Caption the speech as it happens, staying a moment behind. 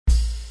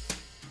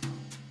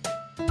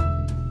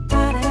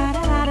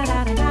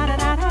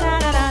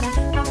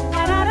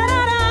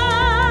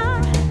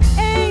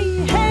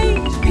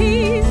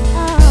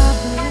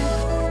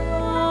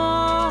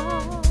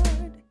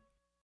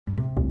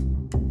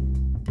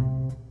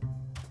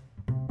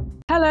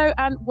Hello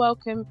and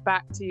welcome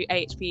back to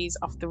AHP's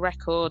Off the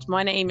Record.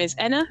 My name is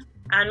Enna.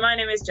 And my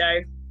name is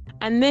Jo.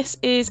 And this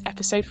is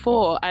episode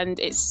 4, and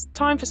it's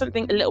time for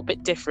something a little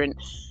bit different.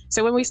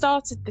 So when we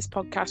started this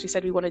podcast, we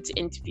said we wanted to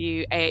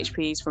interview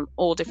AHPs from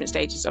all different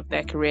stages of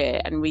their career,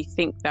 and we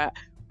think that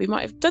we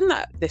might have done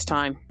that this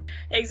time.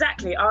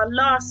 Exactly. Our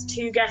last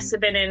 2 guests have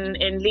been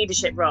in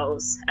leadership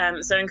roles.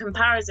 So in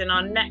comparison,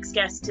 our next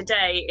guest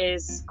today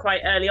is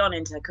quite early on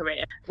into her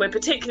career. We're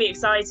particularly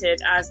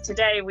excited as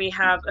today we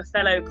have a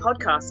fellow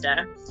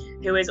podcaster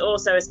who is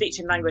also a speech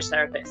and language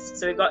therapist.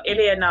 So we've got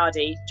Ilya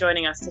Nadi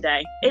joining us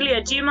today.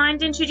 Ilya, do you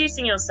mind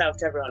introducing yourself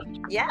to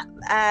everyone? Yeah.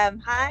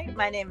 Hi,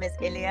 my name is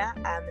Ilya.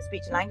 I'm a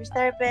speech and language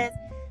therapist.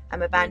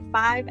 I'm a band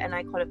 5 and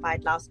I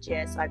qualified last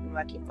year. So I've been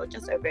working for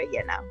just over a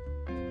year now.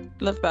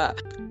 Love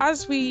that.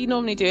 As we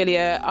normally do,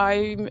 Ilya,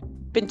 I've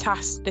been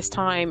tasked this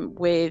time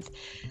with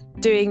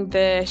doing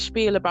the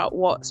spiel about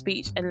what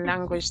speech and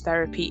language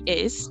therapy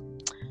is.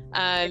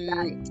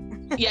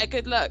 Yeah,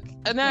 good luck.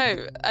 I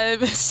know.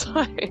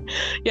 So,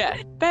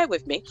 yeah, bear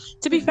with me.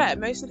 To be fair,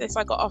 most of this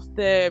I got off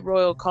the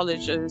Royal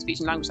College of Speech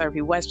and Language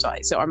Therapy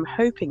website, so I'm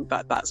hoping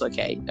that that's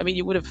okay. I mean,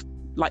 you would have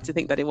liked to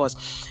think that it was.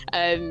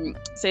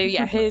 So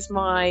yeah, here's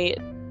my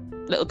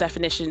little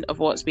definition of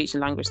what speech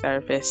and language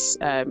therapists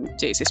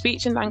do. So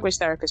speech and language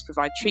therapists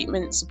provide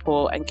treatment,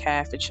 support and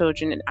care for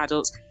children and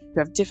adults who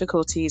have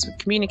difficulties with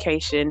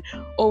communication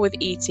or with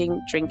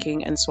eating,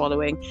 drinking and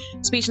swallowing.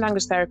 Speech and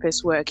language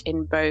therapists work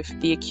in both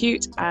the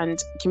acute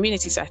and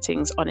community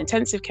settings on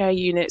intensive care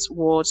units,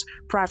 wards,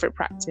 private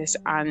practice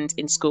and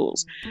in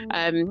schools.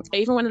 I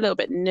even went a little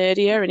bit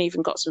nerdier and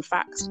even got some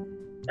facts.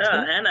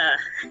 Oh, Enna.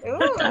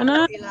 Ooh,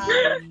 Anna.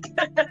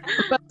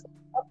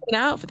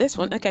 Out for this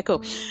one. Okay,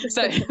 cool.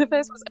 So the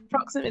first was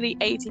approximately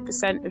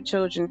 80% of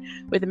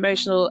children with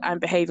emotional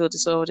and behavioural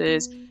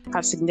disorders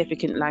have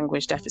significant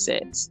language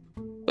deficits.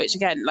 Which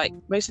again, like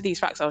most of these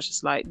facts, I was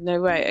just like,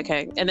 no way.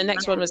 Okay. And the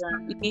next one was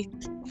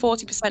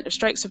 40% of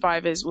stroke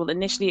survivors will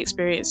initially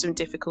experience some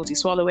difficulty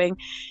swallowing.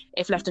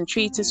 If left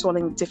untreated,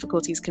 swallowing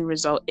difficulties can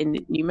result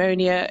in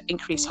pneumonia,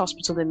 increased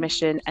hospital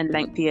admission, and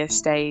lengthier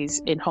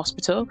stays in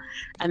hospital.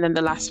 And then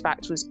the last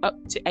fact was up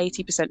to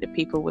 80% of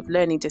people with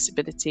learning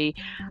disability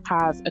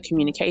have a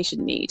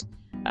communication need.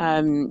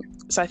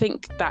 So I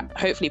think that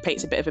hopefully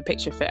paints a bit of a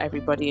picture for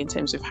everybody in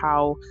terms of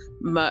how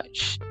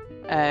much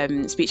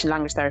speech and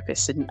language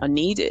therapists are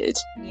needed.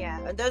 Yeah,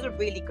 and those are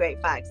really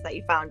great facts that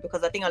you found,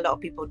 because I think a lot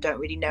of people don't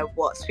really know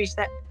what speech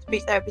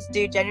therapists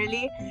do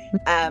generally,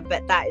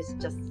 but that is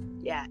just,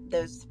 yeah,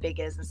 those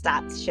figures and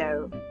stats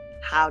show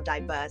how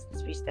diverse the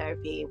speech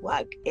therapy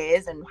work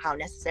is and how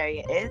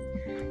necessary it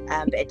is,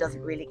 but it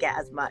doesn't really get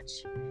as much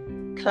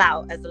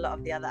clout as a lot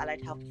of the other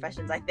allied health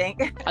professions, I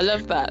think. I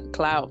love that,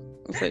 clout.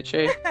 So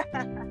true.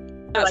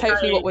 That's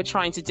hopefully what we're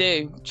trying to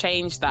do,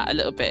 change that a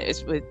little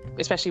bit,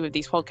 especially with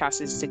these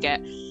podcasts, is to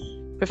get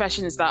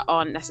professions that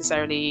aren't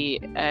necessarily,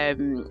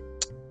 and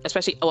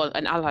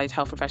allied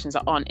health professions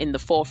that aren't in the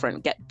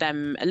forefront, get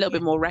them a little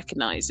bit more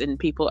recognised and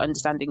people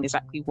understanding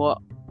exactly what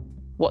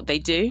they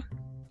do.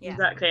 Yeah.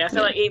 Exactly. I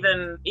feel like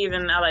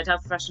even allied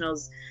health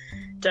professionals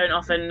don't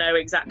often know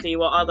exactly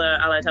what other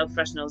allied health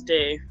professionals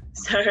do.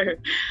 So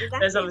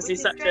there's obviously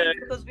such a...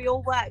 Because we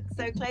all work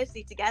so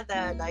closely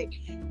together, like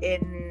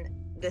in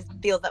the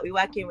field that we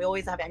work in, we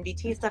always have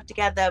MDT stuff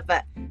together,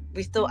 but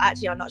we still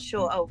actually are not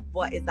sure,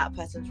 what is that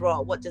person's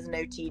role? What does an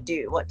OT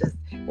do? What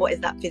is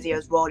that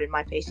physio's role in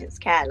my patient's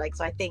care? Like,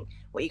 so I think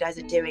what you guys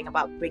are doing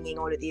about bringing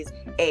all of these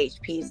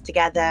AHPs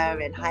together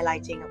and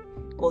highlighting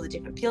all the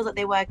different fields that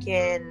they work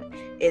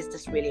in is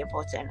just really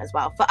important as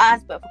well for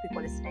us, but for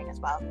people listening as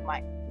well who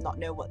might not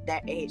know what their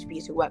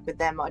AHPs who work with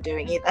them are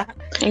doing either.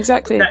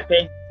 Exactly.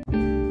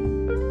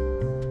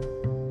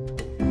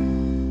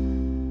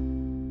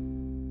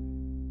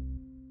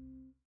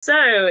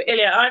 So,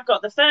 Ilya, I've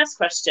got the first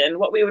question.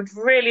 What we would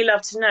really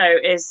love to know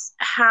is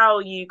how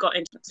you got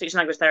into speech and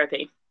language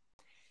therapy.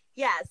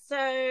 Yeah,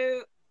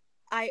 so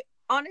I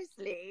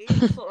honestly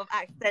sort of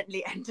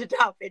accidentally ended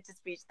up into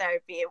speech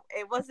therapy.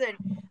 It wasn't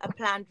a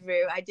planned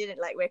route. I didn't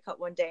wake up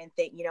one day and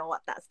think, you know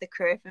what, that's the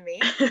career for me.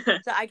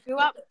 So I grew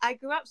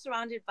up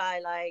surrounded by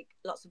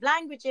lots of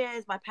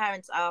languages. My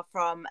parents are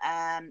from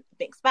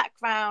mixed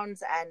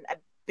backgrounds, and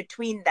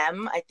between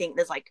them, I think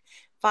there's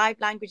 5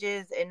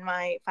 languages in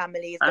my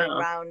family going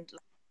around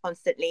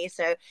constantly.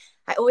 So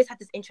I always had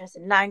this interest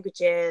in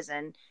languages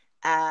and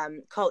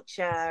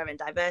culture and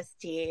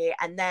diversity.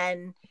 And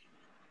then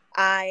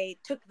I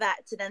took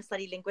that to then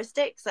study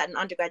linguistics at an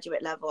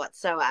undergraduate level at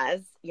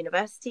SOAS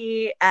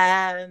University.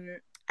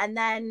 And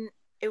then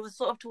it was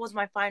sort of towards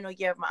my final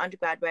year of my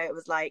undergrad where it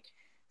was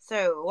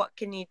so what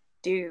can you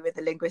do with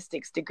a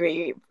linguistics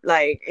degree?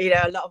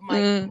 A lot of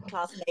my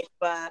classmates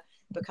were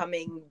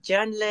becoming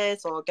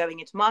journalists or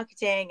going into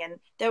marketing, and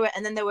there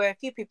were a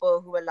few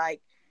people who were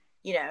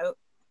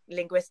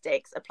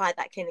linguistics, apply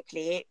that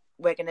clinically,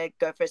 we're going to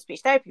go for a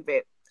speech therapy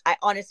route. I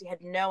honestly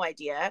had no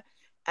idea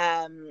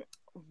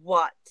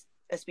what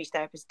a speech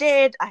therapist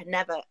did. I had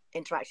never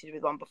interacted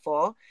with one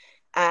before.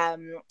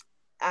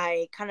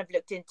 I kind of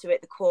looked into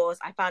it, the course.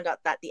 I found out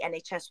that the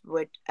NHS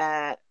would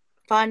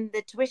fund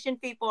the tuition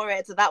fee for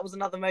it. So that was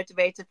another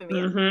motivator for me.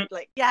 Mm-hmm.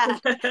 Like, yeah,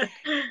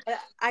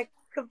 I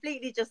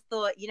completely just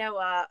thought, you know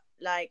what,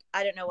 like,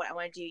 I don't know what I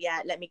want to do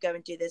yet. Let me go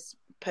and do this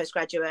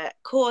postgraduate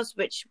course,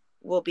 which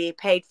will be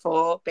paid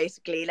for,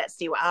 basically. Let's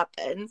see what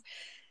happens.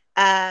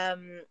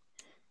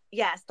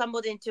 Yeah,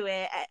 stumbled into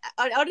it.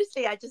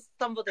 Honestly, I just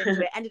stumbled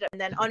into it, ended up,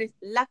 and then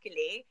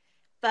luckily,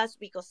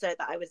 first week or so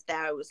that I was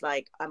there, I was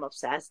like, I'm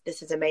obsessed.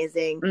 This is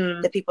amazing.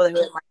 The people who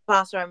are in my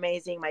class are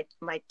amazing.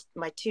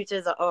 My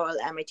tutors are all,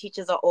 and my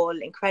teachers are all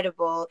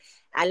incredible.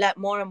 I learned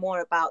more and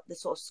more about the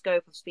sort of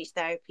scope of speech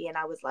therapy, and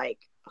I was like,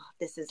 oh,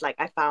 this is like,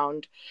 I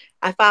found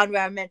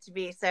where I'm meant to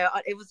be. So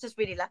it was just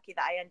really lucky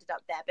that I ended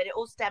up there. But it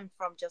all stemmed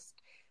from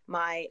just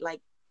my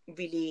like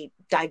really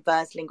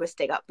diverse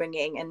linguistic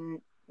upbringing and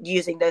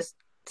using those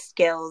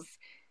skills,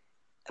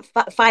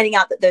 finding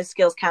out that those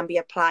skills can be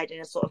applied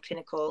in a sort of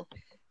clinical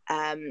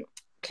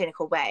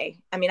way.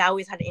 I mean, I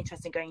always had an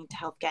interest in going into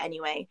healthcare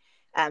anyway,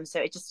 so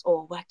it just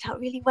all worked out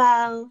really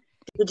well.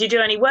 Did you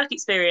do any work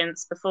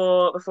experience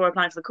before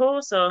applying for the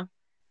course, or?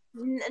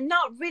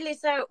 Not really.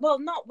 So, well,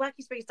 not work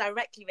experience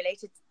directly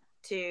related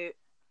to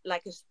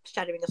like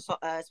shadowing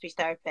a speech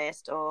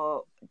therapist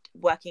or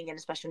working in a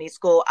special needs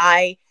school.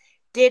 I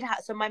did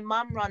so my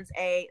mum runs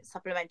a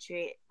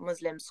supplementary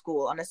Muslim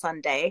school on a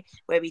Sunday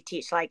where we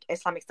teach like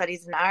Islamic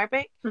studies and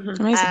Arabic.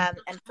 Amazing.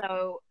 And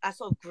so I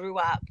sort of grew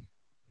up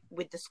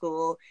with the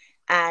school,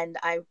 and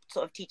I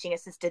sort of teaching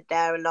assisted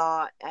there a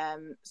lot.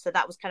 So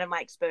that was kind of my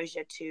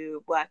exposure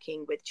to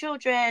working with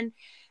children.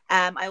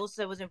 I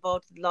also was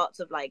involved with lots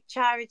of like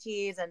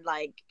charities and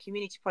like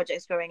community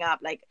projects growing up.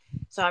 Like,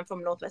 so I'm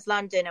from Northwest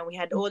London, and we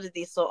had all of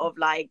these sort of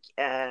like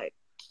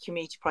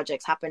community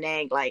projects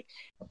happening, like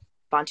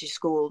Vantage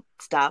School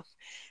stuff.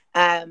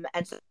 And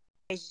so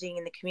engaging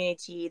in the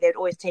community, they'd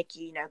always take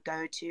you,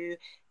 go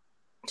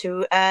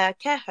to a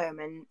care home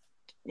and,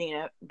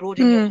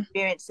 broaden your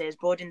experiences,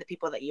 broaden the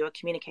people that you are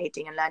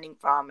communicating and learning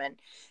from. And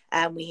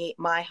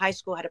my high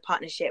school had a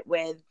partnership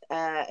with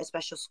a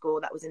special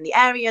school that was in the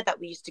area that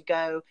we used to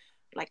go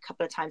like a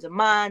couple of times a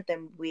month,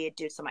 and we'd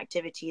do some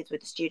activities with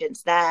the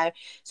students there.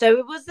 So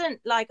it wasn't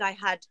like I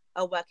had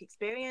a work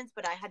experience,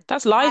 but I had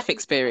that's life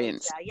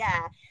experience.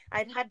 Yeah,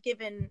 I'd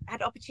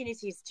had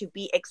opportunities to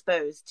be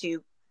exposed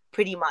to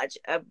pretty much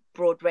a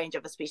broad range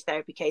of a speech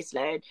therapy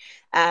caseload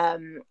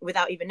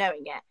without even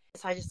knowing it.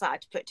 So I just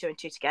started to put two and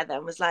two together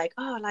and was like,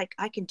 oh, like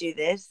I can do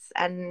this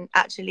and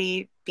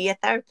actually be a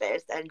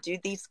therapist and do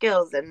these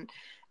skills and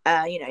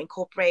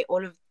incorporate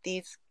all of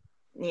these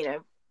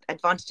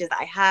advantages that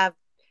I have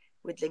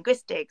with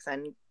linguistics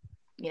and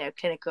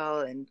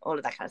clinical and all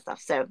of that kind of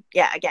stuff. So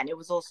yeah, again, it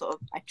was all sort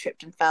of, I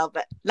tripped and fell,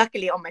 but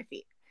luckily on my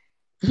feet.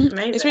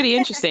 Amazing. It's really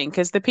interesting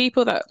because the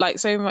people that, like,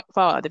 so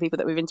far, the people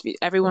that we've interviewed,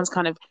 everyone's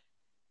kind of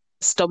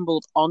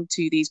stumbled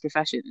onto these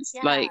professions,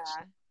 like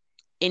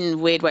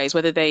in weird ways,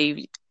 whether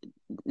they've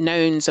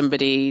known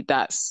somebody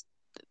that's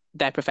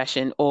their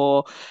profession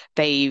or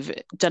they've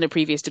done a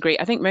previous degree.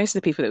 I think most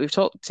of the people that we've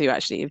talked to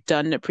actually have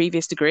done a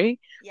previous degree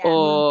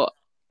or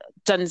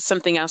done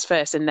something else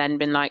first and then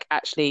been like,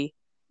 actually,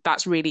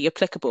 that's really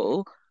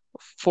applicable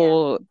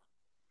for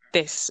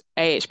this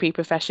AHP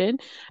profession,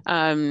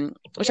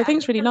 which I think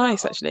is really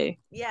nice, actually.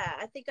 Yeah,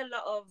 I think a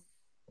lot of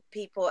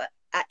people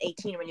at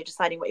 18, when you're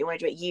deciding what you want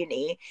to do at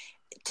uni,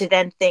 to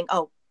then think,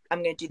 oh,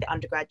 I'm going to do the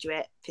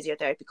undergraduate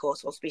physiotherapy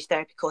course or speech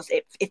therapy course,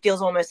 it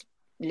feels almost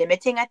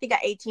limiting. I think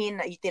at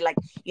 18, you feel like,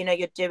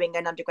 you're doing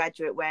an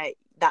undergraduate where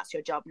that's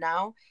your job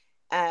now.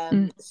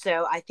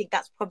 So I think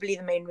that's probably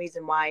the main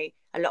reason why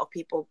a lot of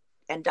people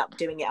end up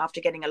doing it after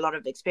getting a lot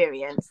of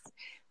experience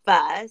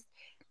first.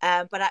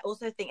 But I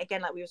also think,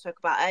 again, like we spoke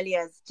about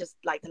earlier, is just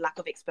like the lack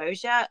of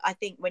exposure. I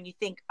think when you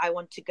think I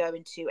want to go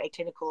into a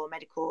clinical or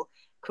medical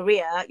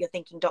career, you're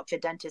thinking doctor,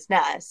 dentist,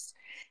 nurse.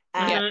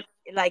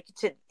 Like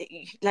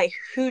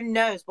who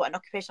knows what an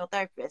occupational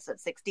therapist at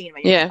 16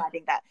 when you're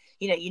deciding that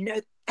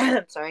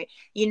sorry,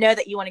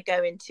 that you want to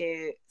go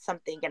into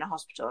something in a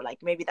hospital, like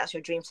maybe that's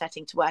your dream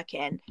setting to work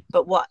in,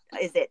 but what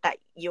is it that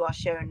you are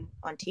shown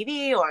on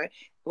TV or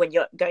when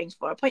you're going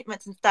for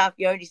appointments and stuff?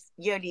 You're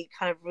only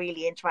kind of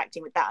really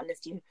interacting with that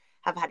unless you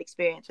have had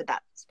experience with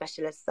that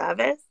specialist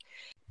service.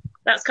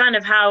 That's kind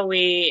of how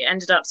we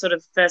ended up sort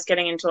of first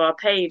getting into our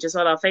page as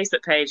well, our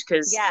Facebook page,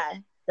 because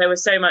there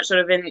was so much sort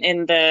of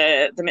in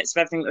the midst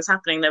of everything that was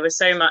happening, there was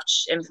so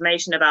much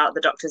information about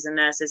the doctors and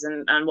nurses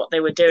and what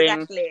they were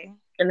doing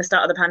in the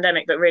start of the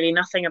pandemic, but really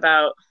nothing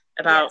about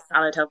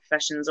allied health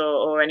professions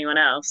or anyone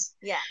else.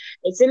 Yeah.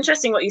 It's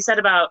interesting what you said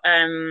about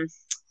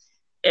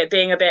it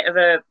being a bit of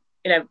a,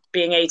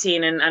 being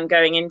 18 and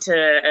going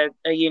into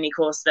a uni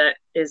course that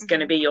is going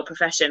to be your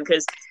profession.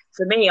 Because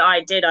for me,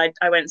 I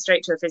went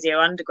straight to a physio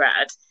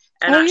undergrad.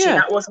 And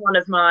that was one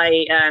of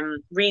my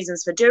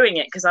reasons for doing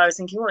it, because I was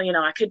thinking, well,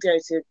 I could go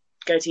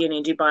to uni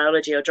and do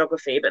biology or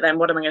geography, but then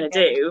what am I going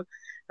to do?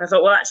 And I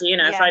thought, well, actually,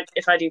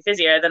 if I do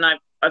physio, then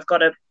I've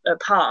got a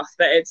path.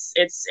 But it's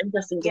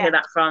interesting to hear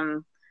that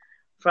from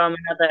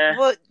another.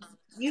 Well,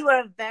 you were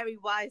a very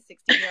wise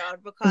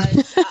 16-year-old,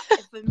 because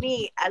for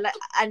me,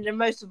 and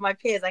most of my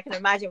peers, I can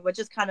imagine, were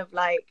just kind of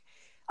like,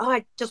 oh,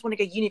 I just want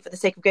to go uni for the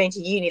sake of going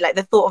to uni, like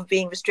the thought of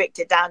being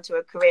restricted down to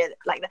a career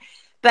like that.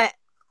 But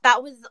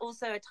that was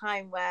also a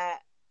time where,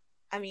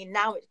 I mean,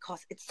 now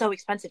it's so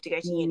expensive to go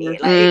to uni.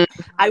 Like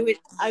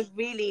I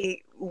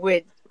really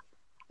would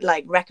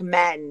like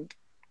recommend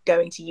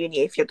going to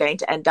uni if you're going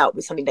to end up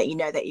with something that you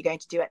know that you're going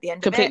to do at the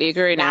end Completely of it.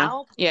 agree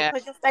now. Yeah.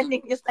 Because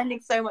you're spending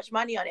so much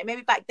money on it.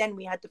 Maybe back then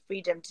we had the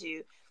freedom to,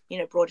 you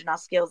know, broaden our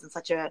skills in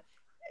such a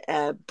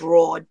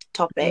broad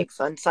topics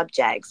on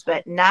subjects,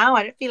 but now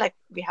I don't feel like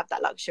we have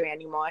that luxury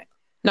anymore.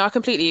 No, I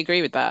completely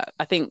agree with that.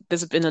 I think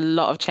there's been a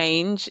lot of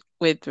change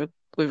with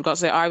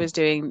regards to, I was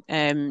doing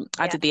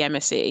I did the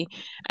MSc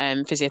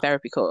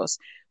physiotherapy course,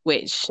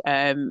 which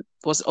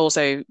was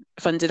also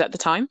funded at the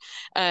time,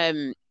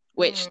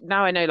 which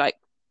now I know like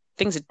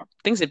things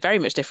are very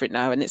much different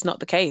now, and it's not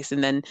the case.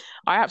 And then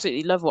I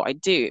absolutely love what I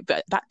do,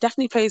 but that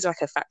definitely plays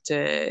like a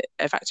factor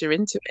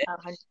into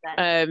it.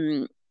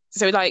 100%.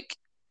 So like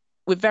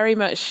we're very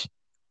much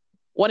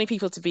wanting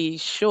people to be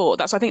sure.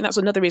 I think that's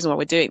another reason why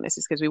we're doing this,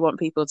 is because we want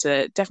people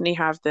to definitely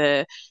have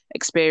the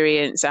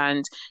experience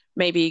and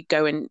maybe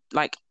go and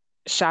like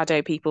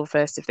shadow people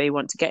first if they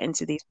want to get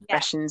into these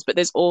professions. But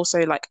there's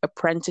also like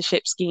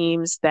apprenticeship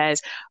schemes.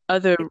 There's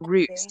other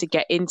routes to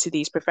get into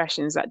these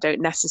professions that don't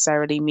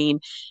necessarily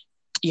mean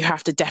you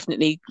have to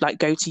definitely like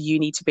go to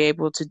uni to be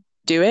able to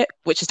do it,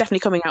 which is definitely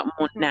coming out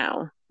more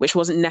now, which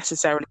wasn't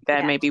necessarily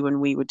there maybe when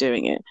we were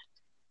doing it.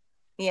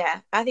 Yeah,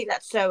 I think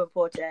that's so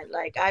important.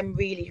 Like, I'm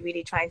really,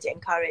 really trying to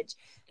encourage,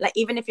 like,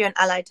 even if you're an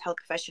allied health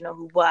professional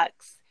who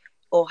works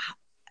or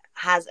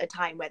has a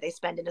time where they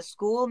spend in a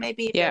school,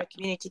 maybe if you're a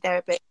community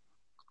therapist,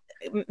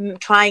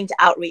 trying to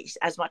outreach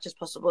as much as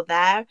possible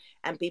there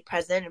and be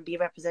present and be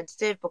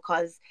representative,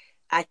 because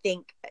I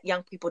think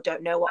young people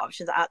don't know what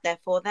options are out there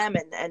for them.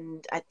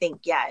 And I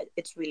think,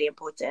 it's really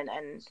important.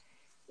 And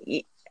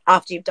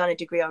after you've done a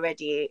degree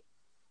already,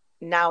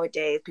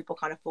 nowadays people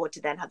can't afford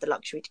to then have the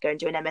luxury to go and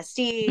do an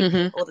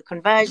MSc or the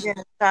conversion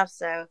and stuff.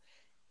 So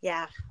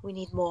we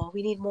need more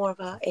of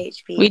our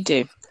AHP. We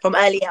do, from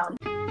early on.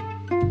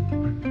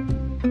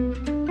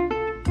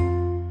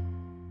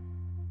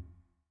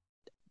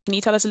 Can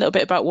you tell us a little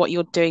bit about what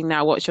you're doing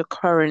now? What's your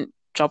current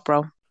job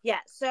role?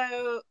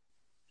 So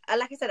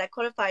like I said, I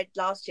qualified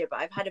last year, but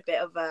I've had a bit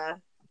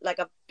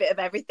of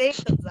everything,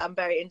 because I'm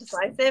very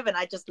indecisive and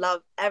I just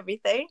love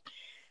everything.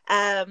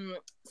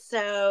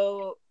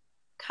 So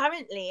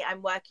currently,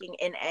 I'm working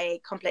in a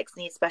complex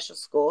needs special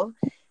school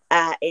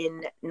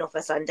in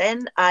Northwest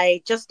London.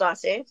 I just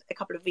started a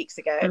couple of weeks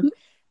ago.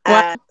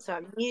 So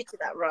I'm new to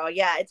that role.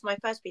 Yeah, it's my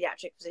first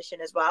pediatric position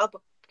as well.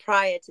 But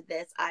prior to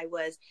this, I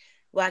was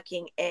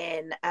working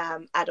in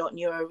adult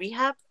neuro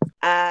rehab.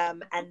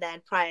 And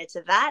then prior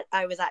to that,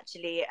 I was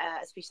actually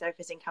a speech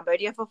therapist in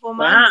Cambodia for 4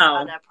 months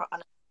on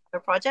a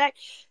project.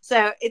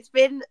 So it's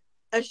been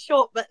a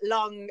short but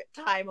long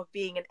time of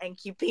being an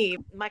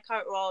NQP. My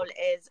current role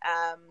is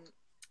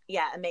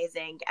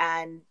amazing,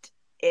 and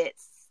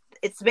it's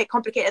a bit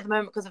complicated at the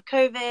moment because of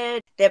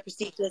COVID. There are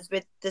procedures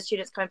with the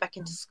students coming back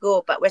into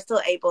school, but we're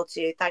still able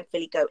to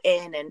thankfully go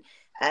in and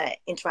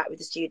interact with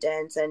the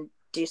students and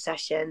do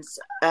sessions,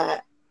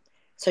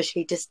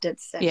 socially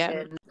distanced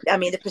sessions. I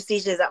mean, the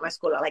procedures at my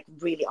school are like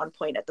really on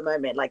point at the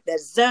moment. Like,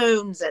 there's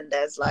zones and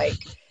there's like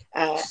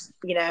a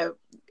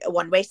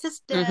one-way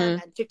system,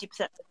 and 50% of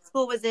the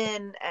school was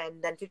in,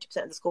 and then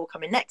 50% of the school will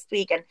come in next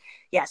week, and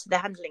so they're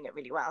handling it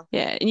really well.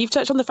 And you've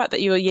touched on the fact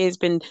that your year's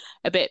been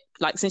a bit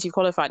like, since you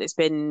qualified, it's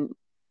been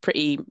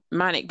pretty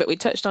manic, but we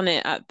touched on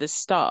it at the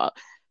start,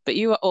 but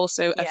you are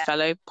also a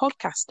fellow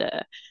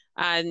podcaster,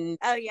 and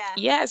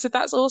so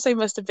that's also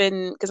must have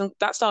been, because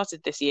that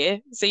started this year,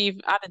 so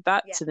you've added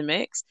that to the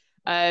mix.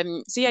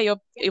 Your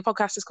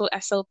podcast is called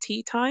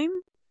SLT Time.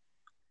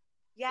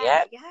 Do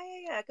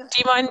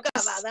you mind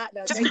just about that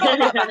little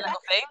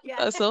thing?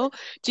 That's all.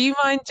 Do you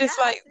mind just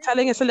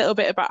telling us a little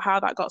bit about how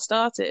that got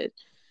started?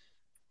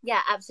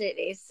 Yeah,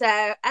 absolutely.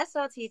 So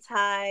SLT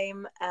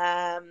Time,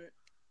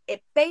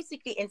 it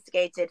basically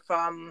instigated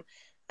from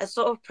a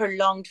sort of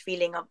prolonged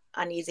feeling of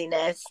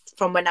uneasiness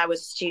from when I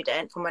was a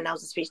student, from when I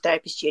was a speech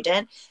therapy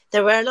student.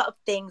 There were a lot of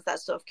things that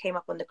sort of came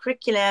up on the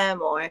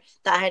curriculum, or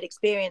that I had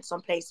experienced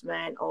on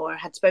placement, or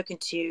had spoken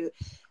to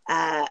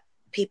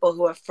people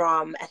who are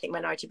from ethnic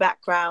minority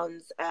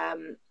backgrounds,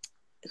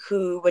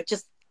 who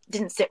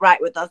didn't sit right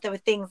with us. There were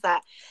things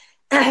that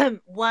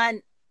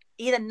weren't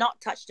either not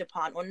touched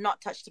upon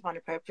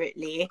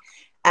appropriately,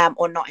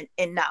 or not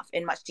enough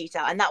in much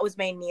detail. And that was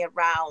mainly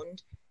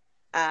around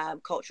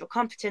cultural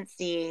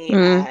competency,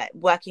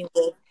 working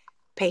with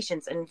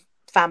patients and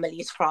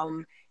families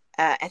from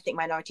ethnic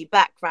minority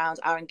backgrounds,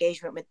 our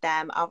engagement with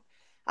them.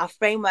 Our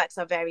frameworks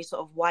are very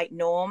sort of white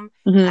norm,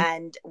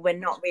 and we're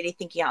not really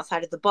thinking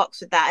outside of the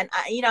box with that.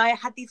 And I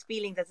had these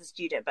feelings as a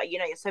student, but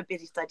you're so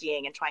busy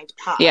studying and trying to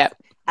pass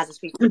as a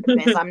speech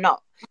therapist.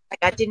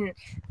 I didn't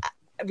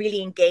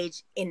really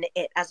engage in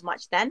it as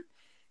much then.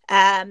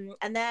 And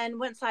then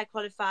once I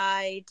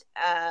qualified,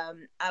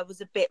 I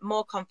was a bit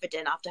more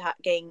confident after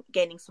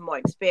gaining some more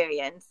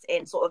experience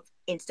in sort of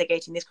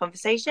instigating these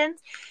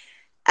conversations.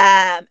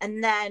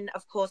 And then,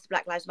 of course, the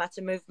Black Lives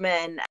Matter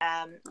movement,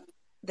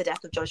 the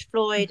death of George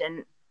Floyd,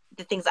 and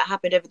the things that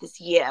happened over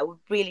this year were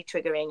really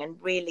triggering and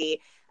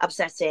really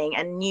upsetting.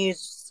 And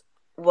news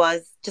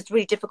was just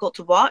really difficult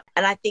to watch.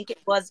 And I think it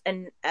was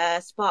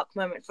a spark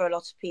moment for a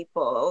lot of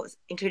people,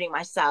 including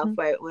myself,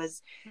 where it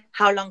was,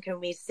 how long can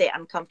we sit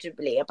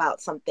uncomfortably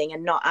about something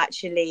and not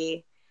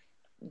actually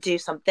do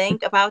something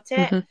about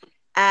it?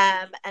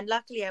 And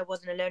luckily, I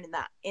wasn't alone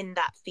in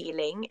that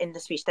feeling in the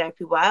speech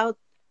therapy world.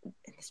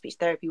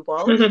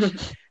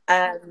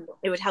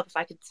 It would help if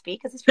I could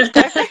speak as a speech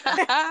therapist.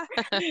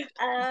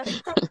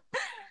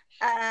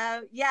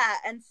 Yeah,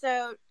 and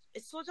so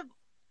it's sort of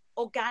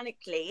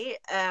organically,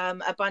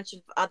 a bunch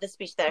of other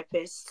speech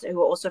therapists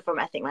who are also from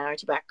ethnic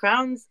minority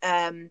backgrounds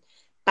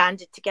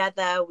banded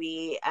together.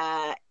 We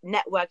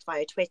networked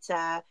via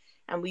Twitter,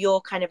 and we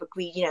all kind of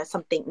agreed,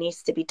 something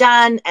needs to be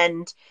done.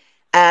 And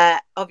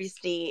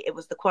obviously, it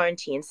was the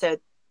quarantine, so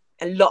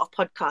a lot of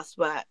podcasts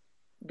were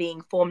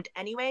being formed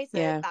anyway, so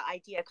that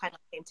idea kind of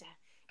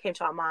came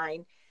to our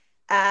mind.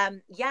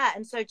 And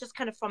so just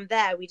kind of from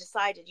there we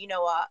decided, you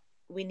know what,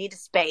 we need a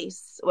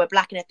space where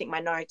Black and ethnic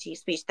minority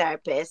speech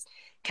therapists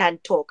can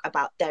talk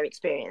about their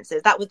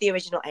experiences. That was the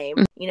original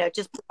aim,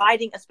 just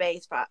providing a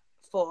space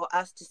for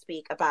us to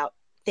speak about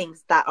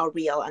things that are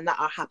real and that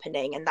are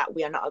happening and that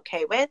we are not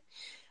okay with.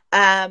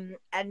 And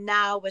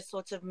now we're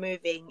sort of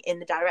moving in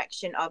the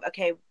direction of,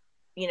 okay,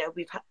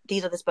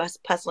 these are the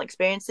personal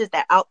experiences.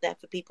 They're out there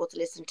for people to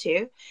listen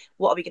to.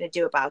 What are we going to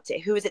do about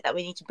it? Who is it that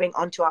we need to bring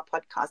onto our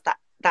podcast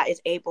that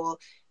is able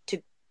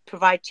to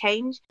provide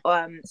change?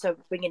 So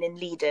bringing in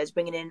leaders,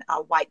 bringing in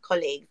our white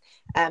colleagues,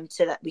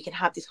 so that we can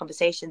have these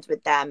conversations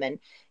with them. And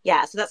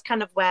so that's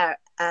kind of where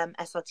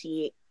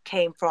SRT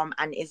came from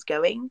and is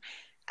going.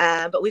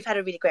 But we've had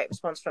a really great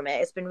response from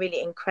it. It's been a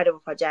really incredible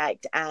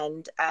project,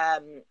 and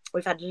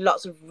we've had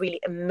lots of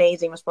really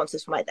amazing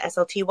responses from the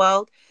SLT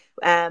world,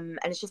 and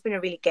it's just been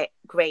a really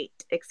great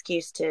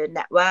excuse to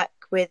network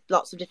with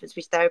lots of different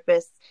speech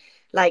therapists.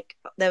 Like,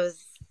 there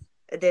was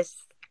this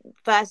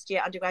first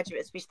year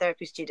undergraduate speech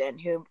therapy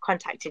student who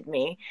contacted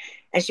me,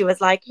 and she was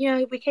like,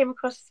 we came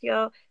across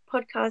your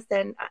podcast,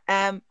 and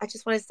I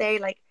just want to say,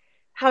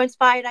 how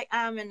inspired I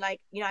am, and I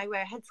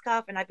wear a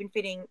headscarf, and I've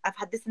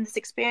had this and this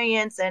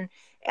experience, and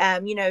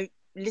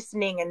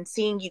listening and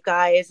seeing you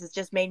guys has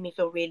just made me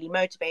feel really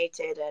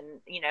motivated,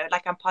 and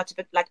I'm part of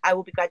it. I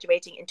will be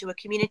graduating into a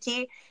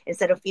community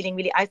instead of feeling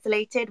really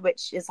isolated,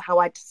 which is how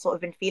I'd sort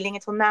of been feeling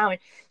until now. And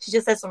she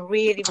just says some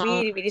really,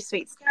 really, really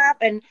sweet stuff,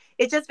 and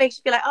it just makes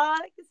you feel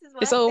like, this is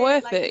worth it's all it.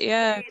 worth it.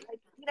 Yeah,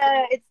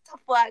 it's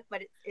tough work,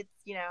 but it's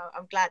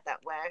I'm glad that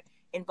we're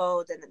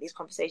involved and that these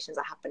conversations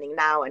are happening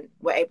now, and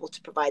we're able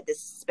to provide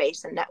this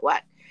space and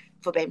network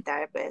for BAME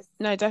therapists.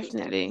 No,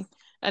 definitely.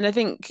 And I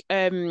think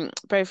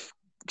both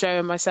Joe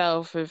and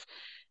myself with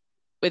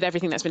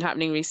everything that's been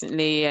happening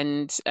recently,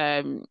 and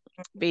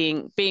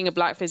being a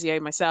Black physio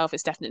myself,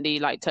 it's definitely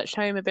touched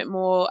home a bit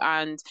more.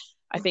 And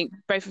I think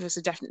both of us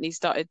have definitely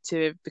started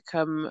to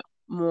become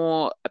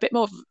a bit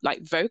more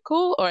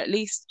vocal, or at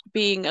least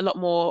being a lot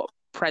more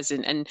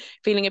present and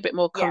feeling a bit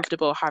more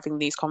comfortable having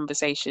these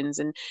conversations.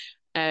 And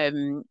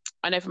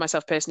I know for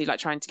myself personally,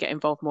 trying to get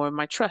involved more in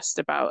my trust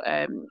about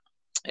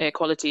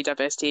equality,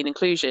 diversity, and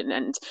inclusion,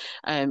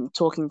 and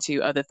talking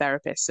to other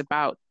therapists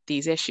about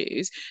these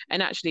issues.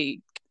 And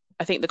actually,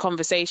 I think the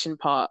conversation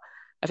part,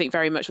 I think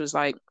very much was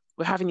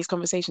we're having these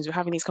conversations,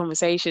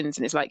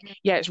 and it's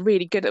it's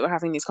really good that we're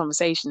having these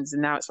conversations,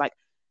 and now it's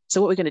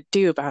so what are we going to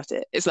do about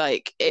it? It's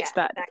it's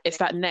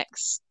that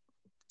next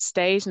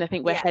stage, and I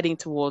think we're heading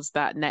towards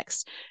that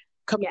next,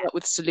 coming up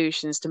with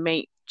solutions to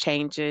make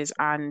changes.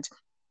 And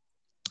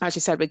as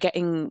you said, we're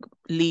getting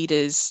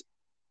leaders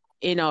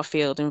in our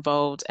field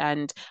involved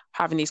and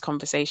having these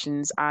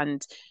conversations,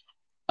 and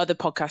other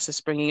podcasts are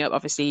springing up.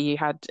 Obviously, you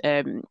had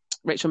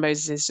Rachel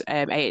Moses's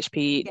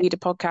AHP Leader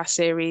podcast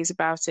series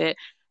about it.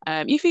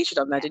 You featured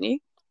on there, didn't you?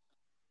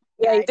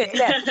 Yeah, you did.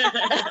 Yeah.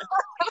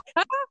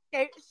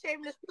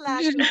 Shameless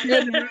plug.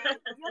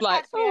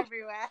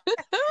 Everywhere.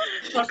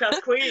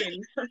 Podcast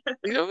queen.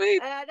 You know what I mean?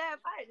 No,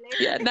 apparently.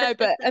 Yeah, no,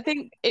 but I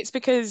think it's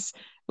because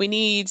we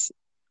need.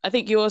 I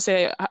think you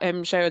also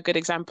show a good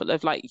example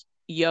of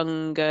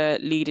younger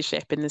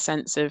leadership, in the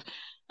sense of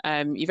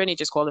you've only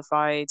just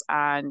qualified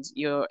and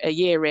you're a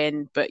year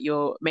in, but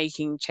you're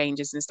making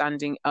changes and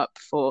standing up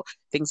for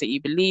things that you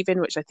believe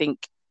in, which I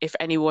think if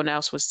anyone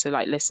else was to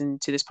listen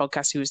to this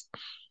podcast who was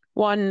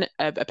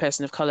a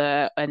person of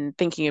color and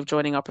thinking of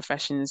joining our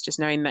professions, just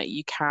knowing that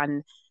you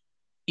can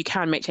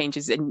make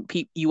changes, and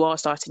you are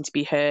starting to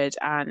be heard,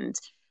 and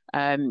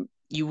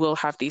you will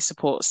have these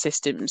support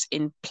systems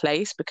in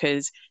place,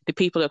 because the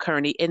people who are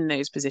currently in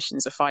those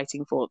positions are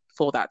fighting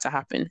for that to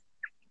happen.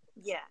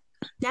 Yeah,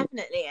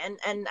 definitely.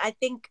 And I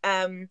think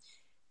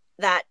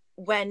that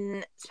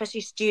when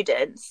especially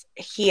students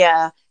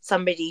hear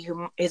somebody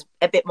who is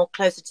a bit more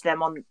closer to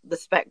them on the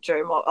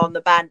spectrum or on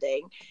the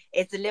banding,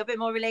 it's a little bit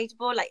more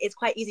relatable. It's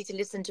quite easy to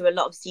listen to a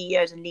lot of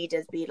CEOs and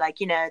leaders be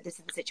this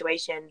is the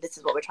situation, this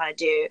is what we're trying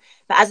to do.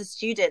 But as a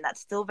student,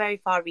 that's still very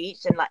far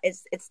reached, and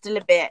it's still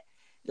a bit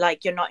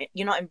like you're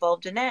not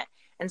involved in it.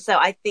 And so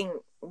I think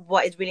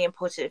what is really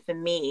important for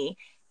me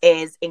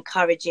is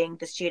encouraging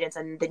the students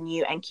and the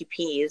new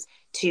NQPs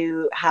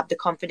to have the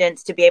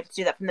confidence to be able to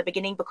do that from the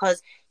beginning,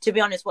 because to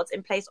be honest, what's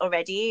in place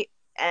already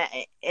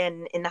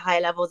in the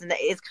higher levels, and that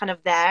is kind of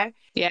there.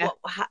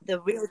 The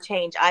real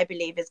change, I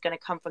believe, is going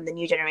to come from the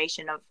new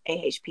generation of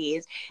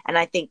AHPs. And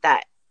I think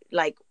that,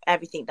 like,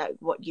 everything that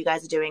what you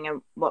guys are doing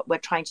and what we're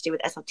trying to do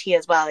with SLT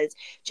as well is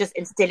just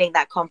instilling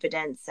that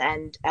confidence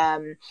and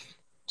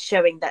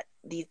showing that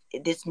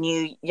this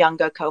new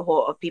younger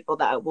cohort of people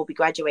that will be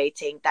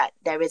graduating, that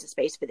there is a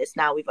space for this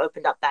now. We've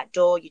opened up that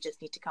door. You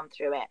just need to come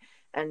through it.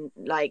 And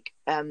like,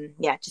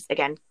 just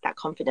again, that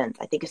confidence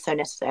I think is so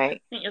necessary.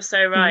 I think you're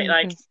so right.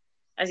 Like,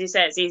 as you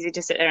say, it's easy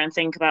to sit there and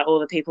think about all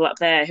the people up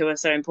there who are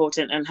so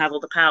important and have all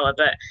the power,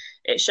 but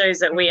it shows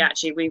that we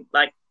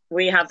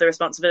have the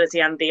responsibility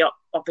and the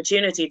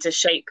opportunity to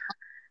shape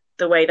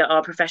the way that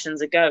our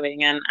professions are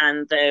going, and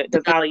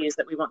the values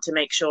that we want to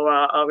make sure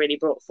are really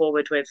brought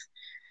forward with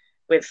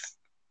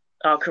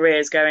our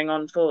careers going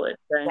on forward.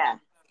 So. Yeah,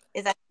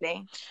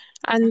 exactly.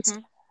 And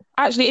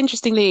actually,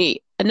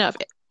 interestingly enough,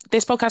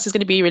 this podcast is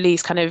going to be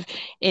released kind of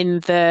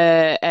in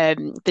the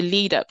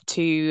lead up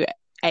to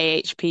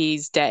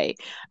AHP's day,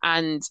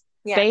 and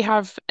they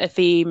have a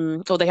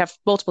theme, or they have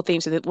multiple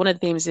themes. So one of the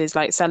themes is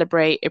like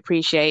celebrate,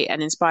 appreciate,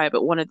 and inspire.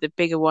 But one of the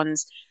bigger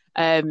ones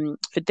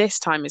for this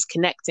time is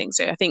connecting.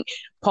 So I think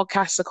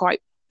podcasts are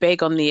quite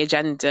big on the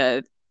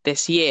agenda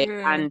this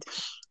year, and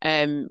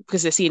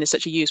because they're seen as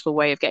such a useful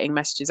way of getting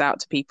messages out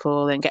to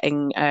people and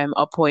getting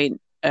our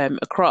point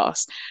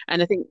across.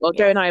 And I think, well,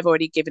 Joe and I have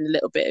already given a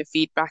little bit of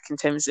feedback in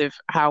terms of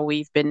how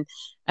we've been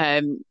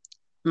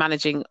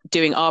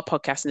doing our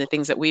podcast and the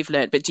things that we've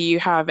learned. But do you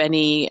have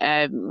any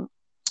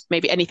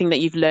maybe anything that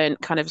you've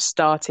learned kind of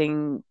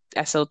starting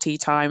SLT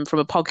time from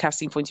a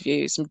podcasting point of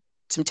view, some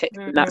tips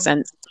in that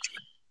sense?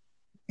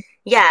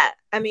 Yeah,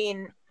 I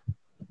mean,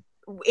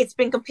 it's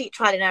been complete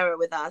trial and error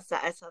with us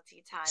at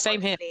SLT time. Same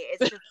here.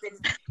 It's just been,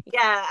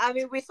 I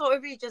mean, we sort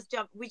of really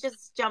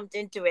just jumped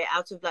into it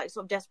out of like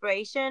sort of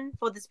desperation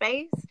for the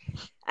space.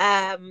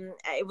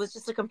 It was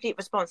just a complete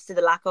response to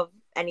the lack of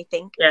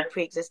anything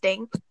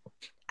pre-existing.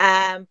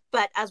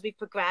 But as we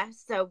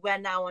progress, so we're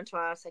now onto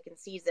our second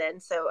season.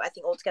 So I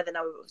think altogether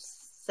now we've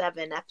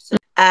 7 episodes.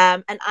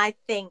 And I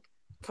think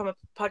from a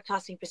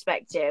podcasting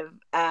perspective,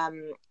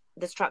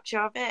 the structure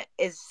of it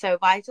is so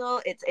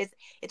vital.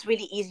 It's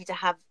really easy to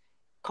have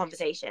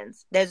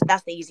conversations. That's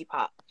the easy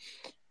part.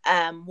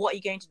 What are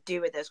you going to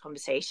do with those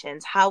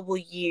conversations? How will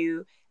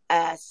you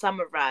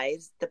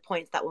summarize the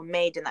points that were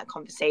made in that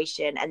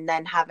conversation and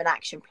then have an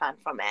action plan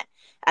from it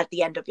at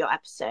the end of your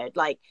episode?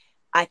 Like,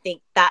 I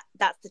think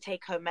that's the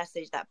take-home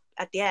message, that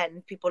at the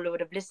end people would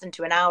have listened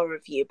to an hour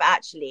of you, but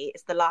actually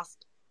it's the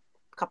last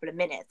couple of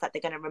minutes that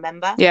they're going to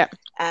remember.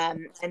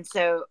 And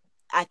so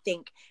I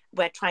think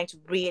we're trying to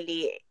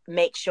really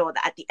make sure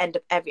that at the end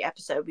of every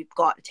episode we've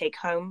got a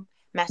take-home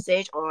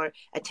message or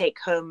a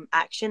take-home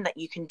action that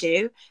you can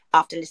do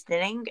after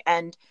listening.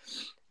 And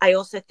I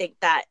also think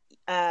that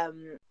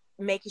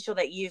making sure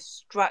that you've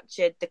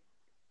structured the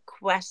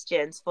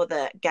questions for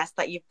the guests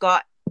that you've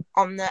got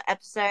on the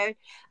episode,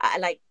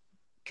 like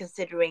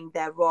considering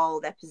their role,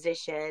 their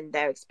position,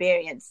 their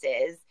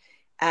experiences,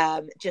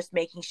 just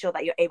making sure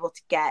that you're able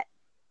to get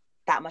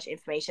that much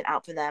information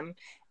out for them.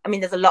 I mean,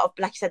 there's a lot of,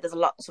 like you said, there's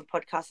lots of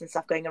podcasts and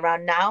stuff going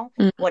around now.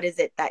 What is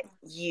it that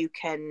you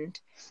can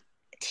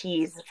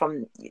tease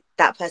from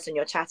that person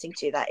you're chatting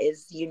to that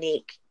is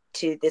unique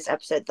to this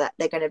episode that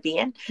they're going to be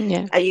in?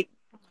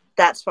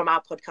 That's from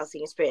our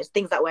podcasting experience,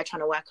 things that we're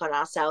trying to work on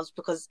ourselves,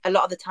 because a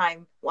lot of the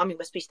time, I mean,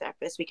 we're speech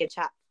therapists, we can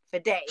chat for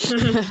days.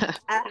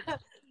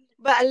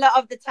 But a lot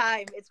of the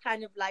time it's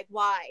kind of like,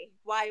 why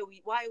are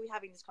we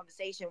having this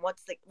conversation?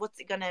 What's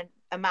it going to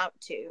amount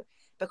to?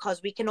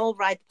 Because we can all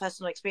ride the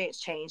personal experience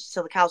change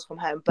till the cows come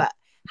home, but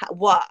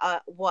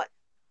what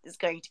is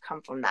going to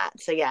come from that?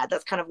 So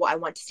that's kind of what I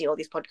want to see all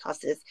these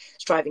podcasters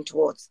striving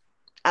towards,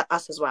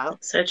 us as well.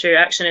 So true.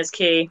 Action is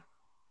key.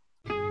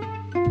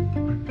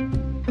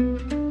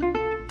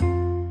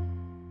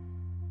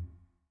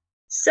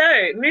 So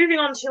moving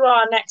on to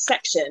our next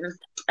section.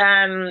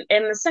 In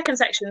the second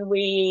section,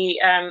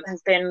 we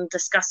have been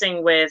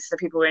discussing with the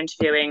people we're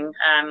interviewing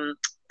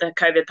the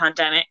COVID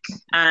pandemic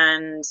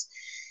and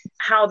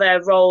how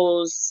their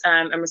roles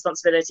and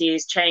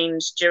responsibilities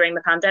changed during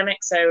the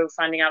pandemic. So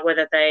finding out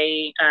whether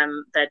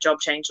their job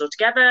changed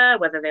altogether,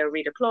 whether they were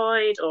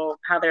redeployed, or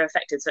how they're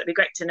affected. So it'd be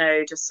great to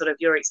know just sort of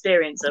your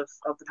experience of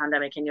the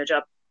pandemic in your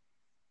job.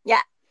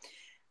 Yeah.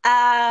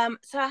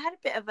 So I had a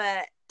bit of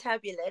a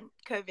turbulent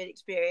COVID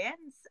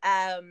experience.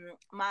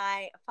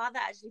 My father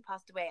actually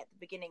passed away at the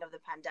beginning of the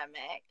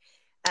pandemic.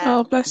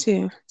 Oh, bless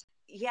you.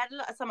 He had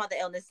some other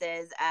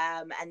illnesses,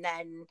 and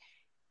then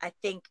I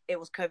think it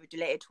was COVID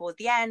related towards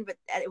the end, but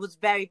it was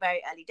very,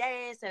 very early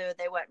days, so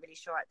they weren't really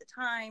sure at the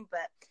time.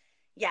 But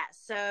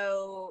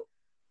so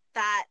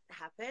that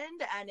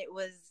happened, and it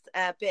was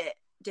a bit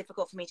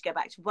difficult for me to go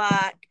back to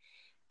work.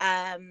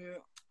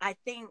 I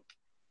think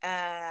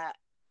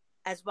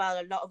as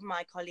well, a lot of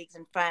my colleagues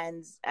and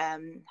friends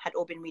had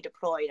all been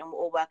redeployed and were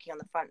all working on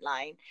the front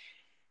line.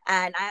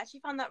 And I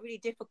actually found that really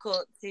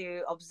difficult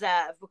to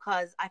observe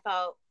because I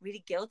felt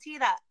really guilty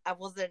that I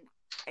wasn't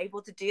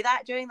able to do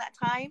that during that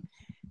time.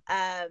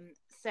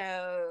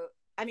 So,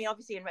 I mean,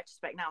 obviously, in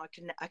retrospect, now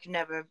I could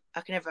never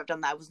have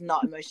done that. I was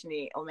not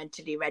emotionally or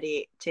mentally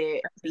ready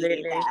to be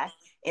there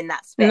in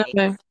that space.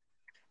 No.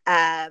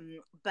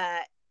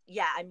 But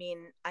yeah, I mean,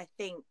 I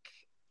think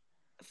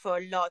for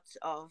a lot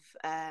of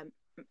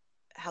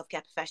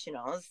healthcare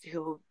professionals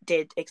who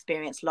did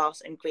experience loss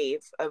and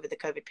grief over the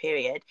COVID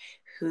period,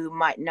 who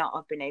might not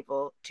have been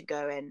able to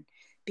go and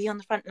be on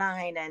the front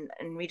line and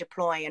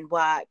redeploy and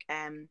work,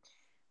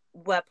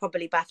 were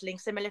probably battling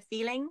similar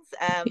feelings.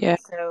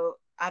 So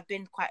I've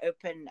been quite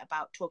open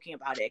about talking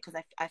about it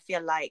because I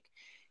feel like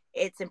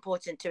it's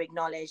important to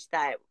acknowledge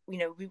that, you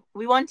know,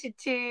 we wanted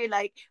to,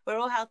 like, we're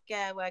all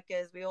healthcare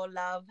workers, we all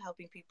love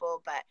helping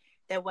people, but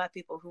there were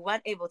people who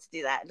weren't able to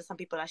do that. And some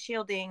people are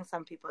shielding,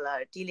 some people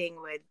are dealing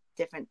with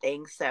different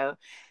things. So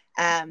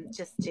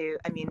just to,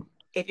 I mean,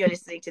 if you're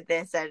listening to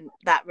this and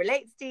that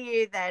relates to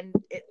you, then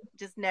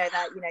just know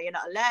that, you know, you're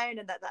not alone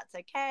and that that's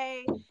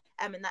okay.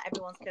 And that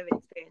everyone's COVID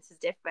experience is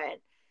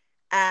different.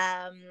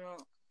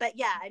 But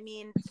yeah, I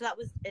mean, so that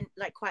was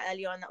like quite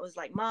early on. That was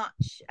like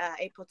March,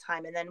 April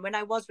time. And then when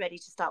I was ready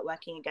to start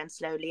working again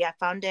slowly, I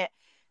found it.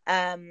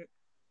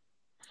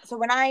 So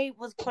when I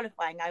was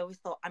qualifying, I always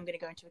thought I'm going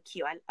to go into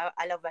acute.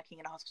 I love working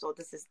in a hospital.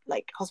 This is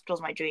like,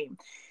 hospital's my dream.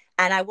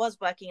 And I was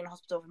working in a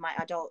hospital with my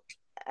adult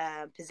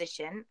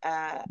position.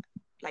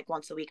 Like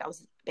once a week, I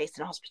was based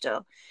in a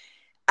hospital.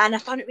 And I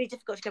found it really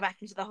difficult to go back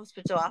into the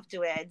hospital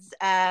afterwards.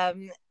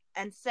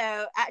 And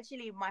so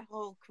actually my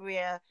whole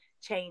career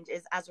change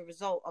is as a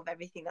result of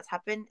everything that's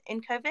happened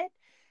in COVID.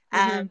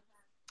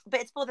 But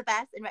it's for the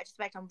best. In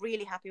retrospect, I'm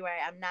really happy where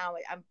I am now.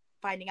 I'm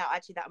finding out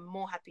actually that I'm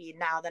more happy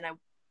now than I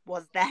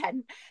was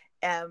then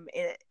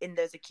in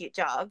those acute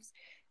jobs.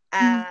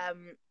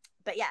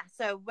 But yeah,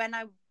 so when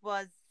I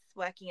was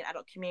working in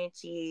adult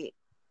community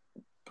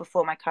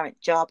before my current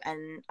job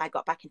and I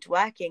got back into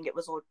working, it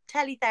was all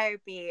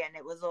teletherapy and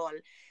it was all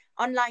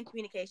online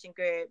communication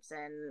groups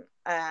and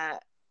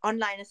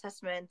online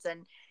assessments,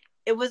 and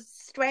it was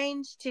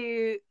strange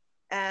to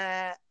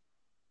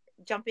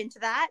jump into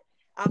that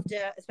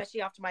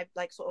especially after my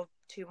like sort of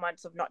 2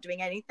 months of not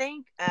doing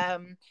anything.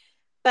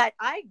 But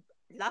I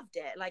loved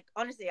it. Like,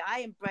 honestly,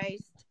 I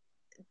embraced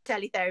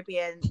teletherapy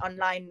and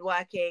online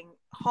working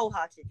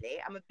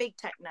wholeheartedly. I'm a big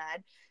tech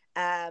nerd.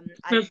 I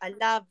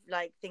love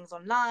like things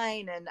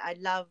online, and I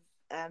love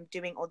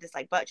doing all this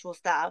like virtual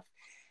stuff.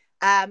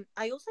 I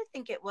also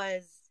think it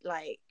was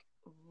like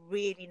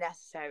really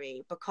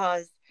necessary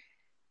because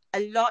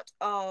a lot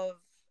of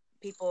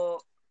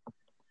adults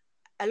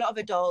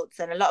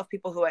and a lot of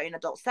people who are in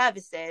adult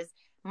services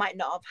might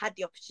not have had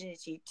the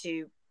opportunity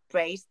to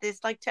brace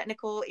this like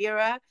technical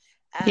era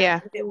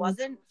if it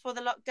wasn't for the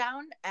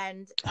lockdown.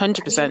 And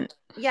 100%. I mean,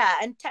 yeah,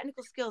 and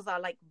technical skills are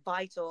like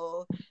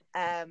vital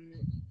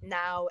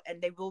now, and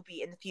they will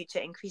be in the future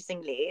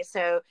increasingly.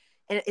 So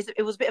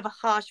it was a bit of a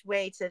harsh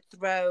way to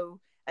throw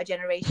a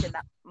generation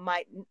that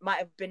might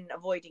have been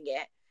avoiding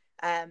it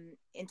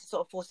into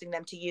sort of forcing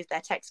them to use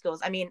their tech skills.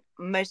 I mean,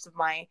 most of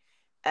my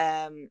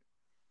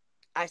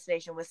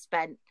isolation was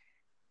spent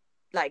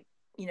like,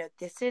 you know,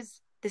 this is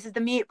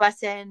the mute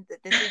button,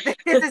 this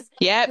is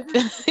yep.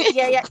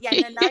 yeah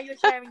no, now you're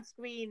sharing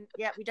screen,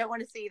 we don't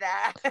want to see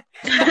that.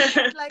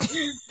 Like,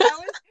 that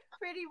was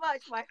pretty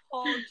much my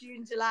whole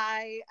June,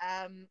 July.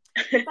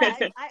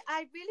 But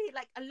I really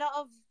like a lot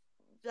of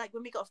like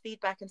when we got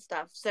feedback and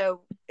stuff.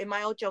 So in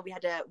my old job we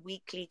had a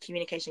weekly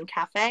communication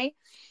cafe.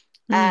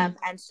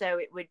 And so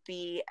it would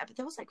be,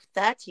 there was like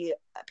 30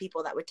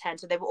 people that would attend.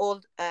 So they were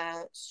all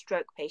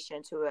stroke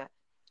patients who were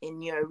in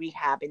neuro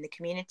rehab in the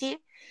community.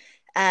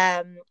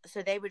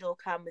 So they would all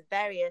come with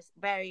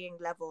varying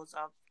levels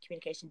of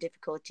communication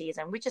difficulties,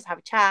 and we'd just have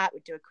a chat,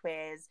 we'd do a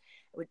quiz,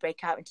 we'd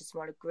break out into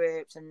smaller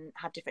groups and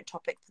have different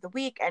topics for the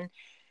week. And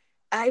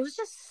it was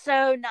just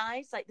so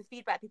nice, like the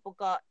feedback people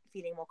got,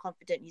 feeling more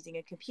confident using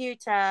a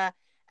computer,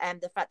 and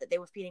the fact that they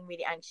were feeling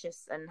really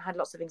anxious and had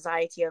lots of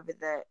anxiety over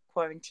the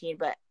quarantine,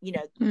 but, you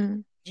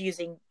know,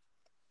 using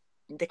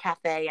the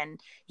cafe and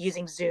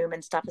using Zoom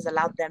and stuff has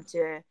allowed them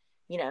to,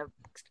 you know,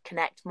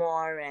 connect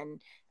more and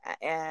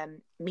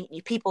meet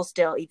new people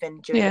still,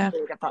 even during the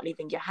period of not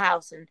leaving your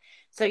house. And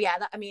so, yeah,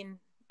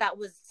 that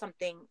was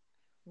something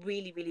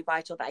really, really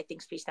vital that I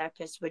think speech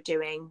therapists were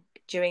doing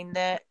during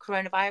the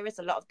coronavirus.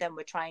 A lot of them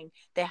were trying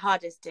their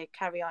hardest to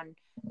carry on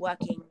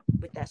working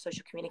with their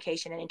social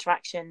communication and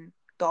interaction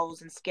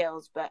goals and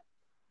skills, but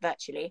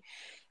virtually.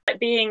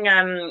 Being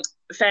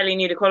fairly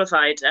newly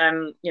qualified,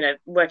 you know,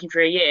 working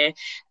for a year,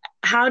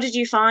 how did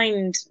you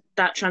find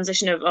that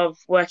transition of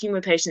working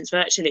with patients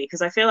virtually?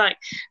 Because I feel like,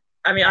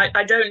 I mean,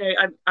 I don't know,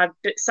 I've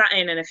sat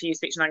in a few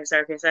speech and language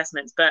therapy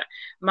assessments, but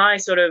my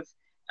sort of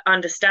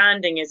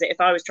understanding is that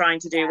if I was trying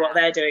to do what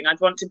they're doing,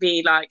 I'd want to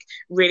be like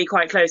really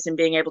quite close and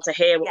being able to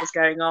hear what was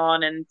going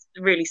on and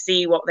really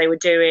see what they were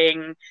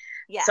doing.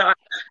 So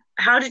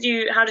how did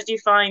you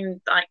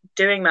find like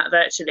doing that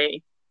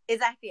virtually?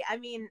 Exactly. I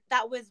mean,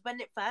 that was when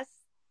it first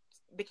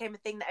became a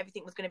thing that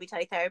everything was going to be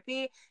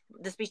teletherapy.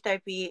 The speech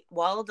therapy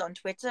world on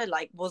Twitter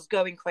like was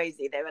going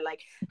crazy. They were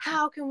like,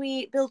 how can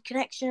we build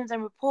connections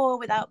and rapport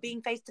without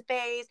being face to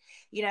face?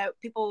 You know,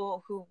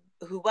 people who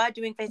were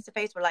doing face to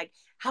face were like,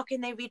 how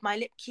can they read my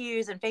lip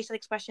cues and facial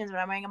expressions when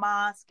I'm wearing a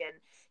mask? And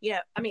you know,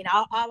 I mean,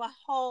 our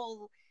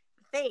whole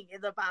thing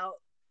is about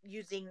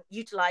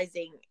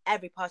utilizing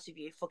every part of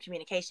you for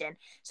communication.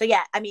 So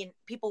yeah, I mean,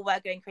 people were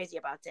going crazy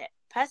about it.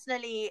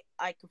 Personally,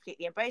 I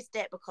completely embraced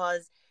it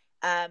because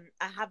I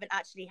haven't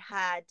actually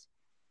had,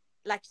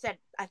 like you said,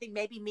 I think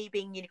maybe me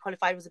being uni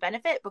qualified was a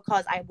benefit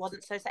because I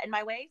wasn't so set in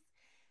my ways.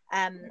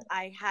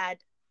 I had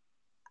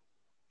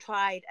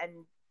tried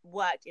and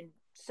worked in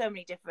so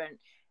many different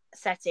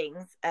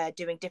settings,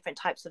 doing different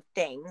types of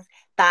things,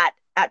 that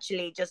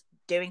actually just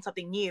doing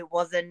something new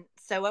wasn't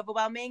so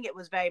overwhelming. It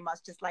was very much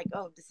just like,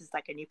 oh, this is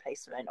like a new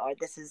placement, or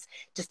this is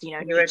just, you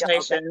know, New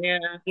rotation.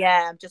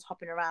 Yeah, I'm just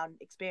hopping around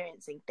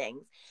experiencing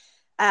things.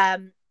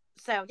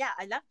 So yeah,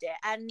 I loved it.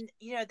 And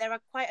you know, there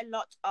are quite a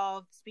lot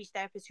of speech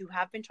therapists who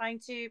have been trying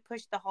to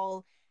push the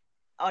whole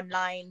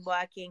online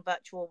working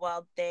virtual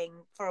world thing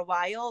for a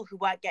while, who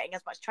weren't getting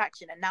as much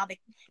traction, and now they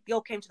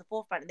all came to the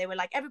forefront and they were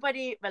like,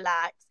 everybody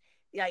relax,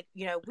 like,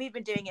 you know, we've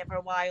been doing it for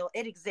a while,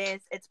 it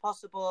exists, it's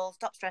possible,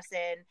 stop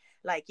stressing,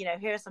 like, you know,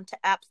 here are some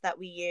apps that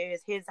we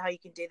use, here's how you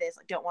can do this,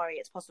 like, don't worry,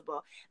 it's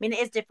possible. I mean, it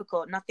is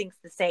difficult, nothing's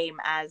the same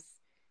as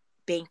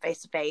being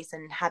face to face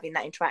and having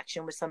that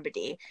interaction with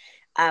somebody,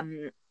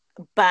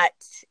 but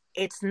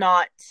it's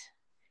not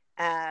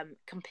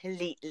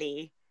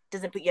completely,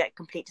 doesn't put you at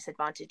complete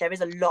disadvantage. There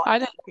is a lot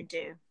that you can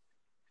do.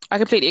 I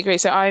completely agree.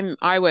 So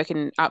I work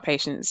in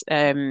outpatients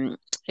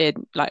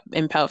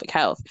in pelvic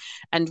health,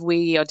 and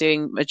we are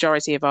doing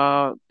majority of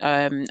our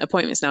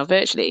appointments now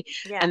virtually.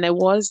 Yeah. And there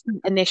was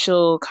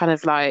initial kind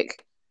of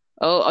like,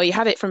 oh, you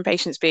had it from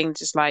patients being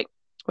just like,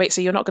 wait, so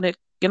you're not gonna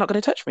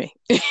touch me?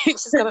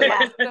 It's just gonna,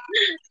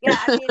 yeah.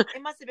 I mean,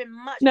 it must have been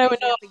much easier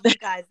for you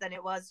guys than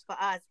it was for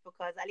us,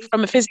 because at least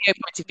from a physio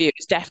point of view,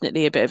 it's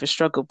definitely a bit of a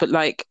struggle. But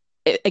like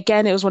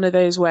again, it was one of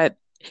those where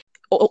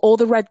all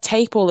the red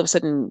tape all of a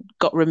sudden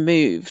got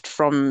removed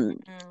from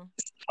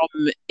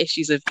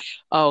issues of,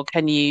 oh,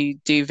 can you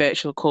do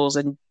virtual calls,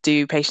 and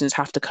do patients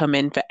have to come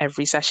in for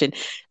every session?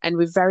 And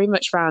we've very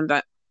much found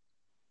that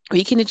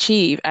we can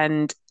achieve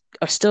and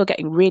are still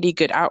getting really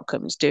good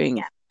outcomes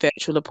doing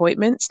virtual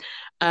appointments.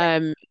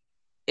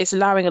 It's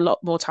allowing a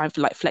lot more time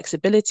for like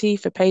flexibility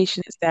for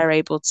patients. They're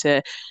able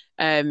to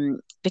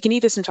they can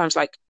either sometimes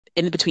like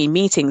in between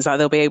meetings, like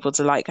they'll be able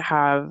to like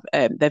have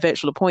their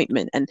virtual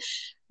appointment, and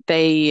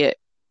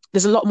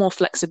there's a lot more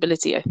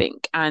flexibility, I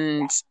think.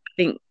 And I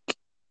think,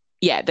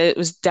 yeah, there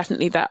was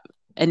definitely that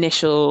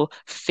initial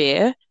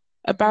fear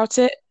about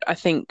it. I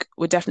think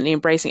we're definitely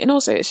embracing it. And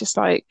also, it's just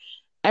like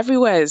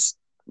everywhere's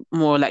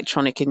more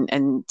electronic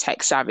and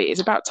tech savvy. It's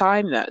about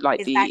time that like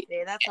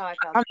that's how I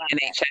felt about the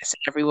NHS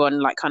and everyone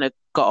like kind of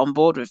got on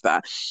board with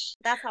that.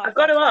 That's how I've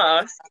got to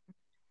ask,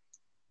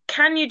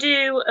 can you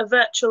do a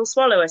virtual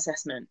swallow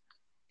assessment?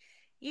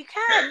 You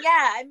can,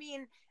 yeah. I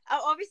mean,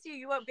 obviously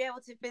you won't be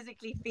able to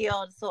physically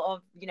feel sort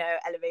of, you know,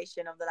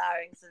 elevation of the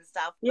larynx and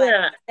stuff,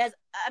 but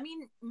I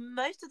mean,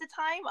 most of the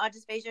time our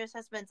dysphagia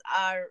assessments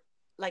are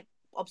like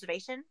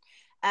observation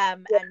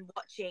and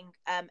watching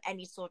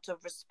any sort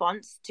of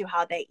response to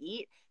how they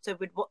eat. So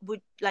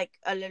we'd like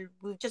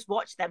we'd just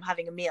watch them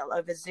having a meal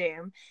over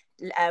Zoom.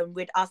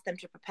 We'd ask them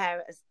to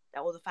prepare,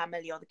 or the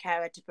family or the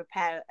carer to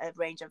prepare a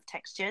range of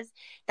textures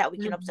that we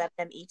can observe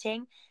them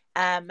eating.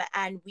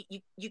 And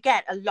you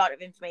get a lot of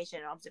information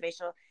and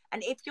observational.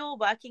 And if you're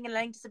working in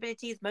learning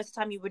disabilities, most of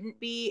the time you wouldn't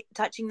be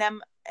touching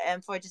them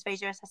for a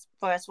dysphagia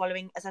for a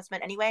swallowing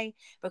assessment anyway,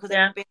 because they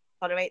wouldn't be able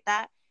to tolerate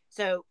that.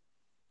 So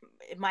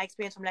my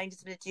experience from learning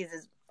disabilities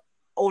is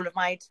all of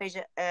my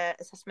dysphagia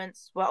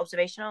assessments were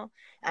observational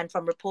and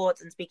from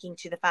reports and speaking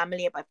to the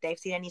family about if they've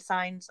seen any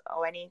signs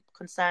or any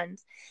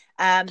concerns.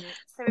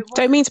 So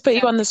don't mean to put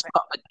you on the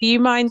spot, but do you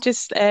mind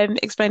just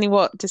explaining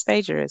what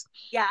dysphagia is?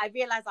 Yeah, I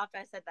realised after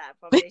I said that I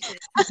probably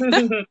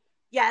should.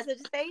 Yeah, so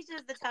dysphagia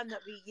is the term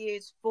that we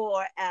use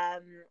for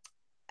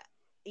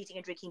eating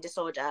and drinking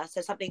disorder.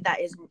 So something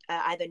that is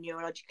either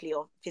neurologically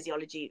or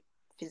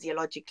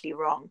physiologically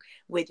wrong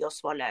with your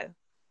swallow.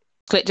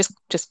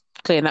 Just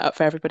clearing that up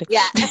for everybody.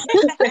 Yeah.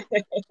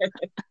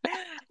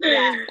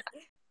 Yeah.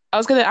 I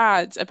was going to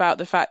add about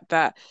the fact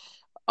that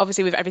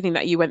obviously with everything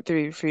that you went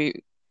through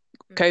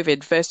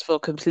COVID, first of all,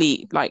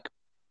 complete like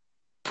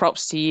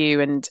props to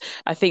you. And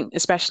I think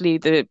especially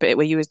the bit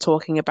where you were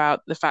talking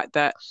about the fact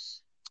that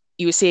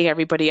you were seeing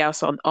everybody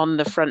else on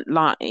the front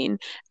line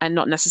and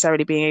not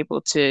necessarily being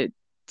able to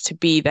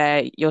be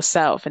there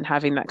yourself, and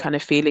having that kind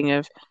of feeling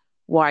of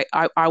why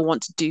I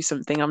want to do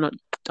something. I'm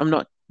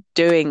not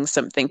doing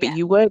something, but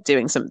you were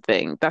doing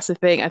something. That's the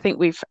thing. I think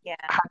we've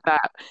had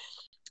that,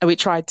 and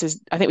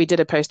I think we did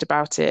a post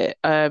about it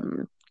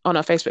on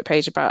our Facebook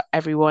page about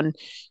everyone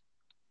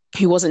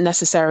who wasn't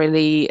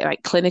necessarily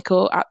like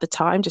clinical at the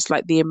time, just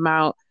like the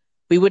amount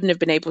we wouldn't have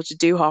been able to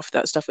do half of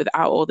that stuff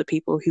without all the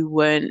people who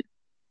weren't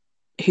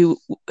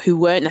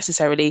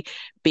necessarily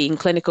being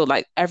clinical.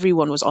 Like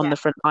everyone was on Yeah. the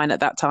front line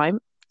at that time.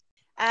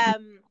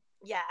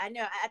 Yeah, I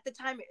know. At the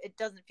time, it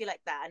doesn't feel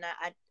like that, and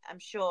I'm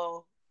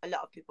sure a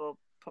lot of people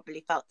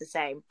probably felt the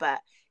same.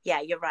 But yeah,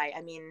 you're right.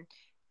 I mean,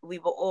 we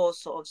were all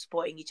sort of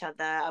supporting each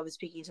other. I was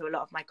speaking to a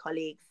lot of my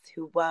colleagues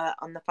who were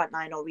on the front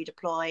line or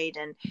redeployed,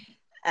 and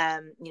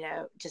you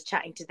know, just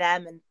chatting to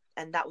them,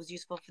 and that was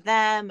useful for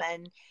them.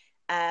 And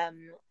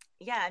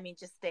yeah, I mean,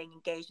 just staying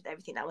engaged with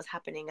everything that was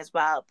happening as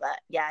well. But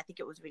yeah, I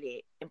think it was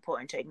really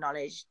important to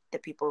acknowledge the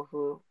people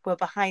who were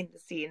behind the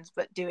scenes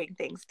but doing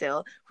things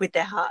still with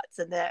their hearts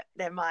and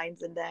their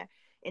minds and their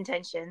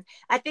intentions.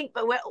 I think,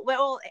 but we're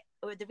all,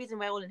 the reason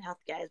we're all in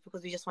healthcare is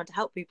because we just want to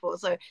help people.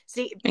 So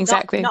see,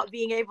 Exactly. not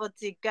being able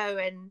to go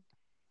and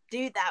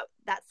do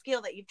that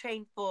skill that you've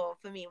trained for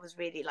me was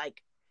really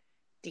like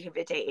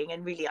debilitating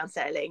and really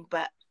unsettling,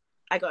 but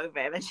I got over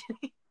it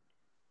eventually.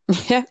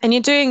 Yeah, and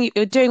you're doing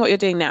what you're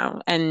doing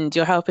now, and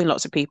you're helping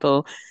lots of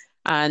people,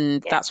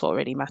 and that's what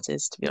really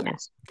matters, to be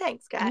honest.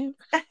 Thanks, guys.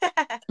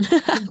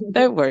 Yeah.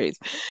 No worries.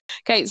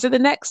 Okay, so the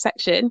next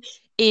section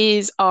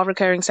is our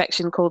recurring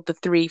section called the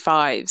 3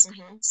 5s.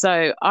 Mm-hmm.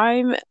 So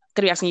I'm going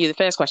to be asking you the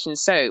first question.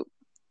 So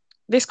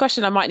this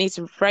question I might need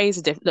to phrase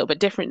a little bit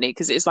differently,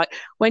 because it's like,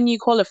 when you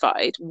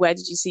qualified, where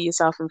did you see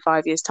yourself in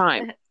 5 years'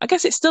 time? I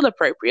guess it's still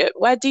appropriate.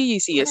 Where do you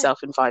see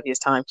yourself in 5 years'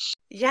 time?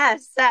 Yeah,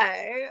 so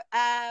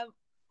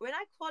when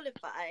I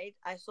qualified,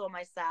 I saw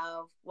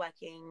myself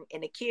working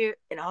in acute,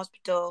 in a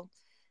hospital,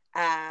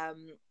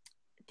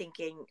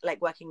 thinking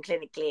like working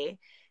clinically.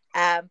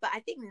 But I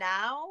think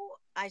now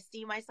I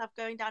see myself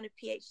going down a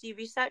PhD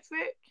research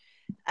route.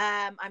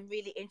 I'm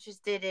really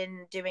interested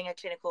in doing a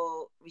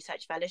clinical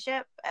research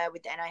fellowship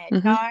with the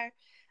NIHR,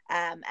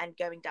 and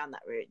going down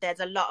that route.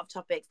 There's a lot of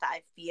topics that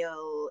I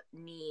feel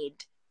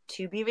need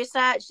to be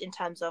researched in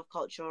terms of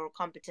cultural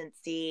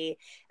competency,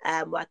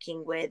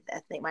 working with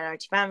ethnic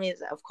minority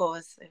families, of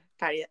course.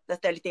 Apparently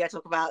that's the only thing I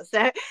talk about.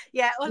 So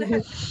yeah, all of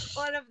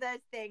those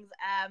things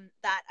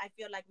that I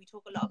feel like we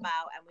talk a lot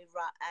about, and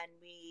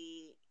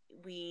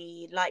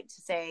we like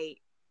to say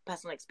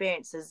personal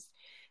experiences,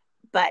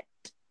 but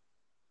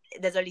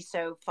there's only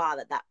so far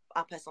that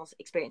our personal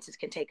experiences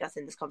can take us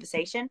in this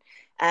conversation.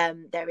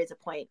 There is a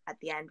point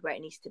at the end where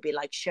it needs to be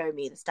like, show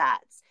me the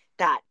stats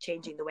that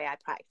changing the way I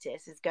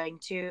practice is going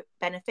to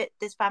benefit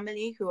this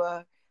family who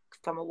are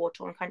from a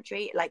war-torn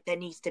country. Like there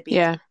needs to be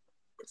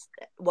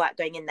work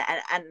going in there,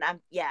 and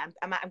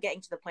I'm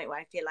getting to the point where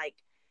I feel like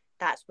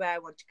that's where I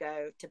want to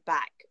go to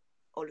back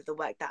all of the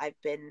work that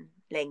I've been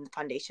laying the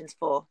foundations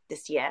for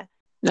this year.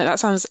 No, that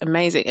sounds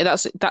amazing.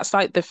 That's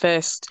like the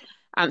first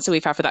answer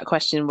we've had for that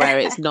question, where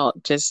it's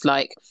not just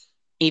like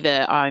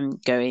either I'm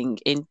going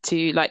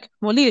into like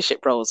more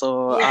leadership roles,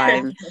 or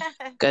I'm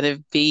gonna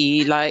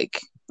be like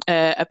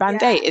a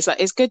band aid. It's like,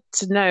 it's good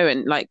to know,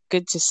 and like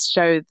good to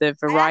show the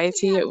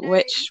variety at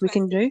which we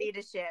can do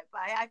leadership.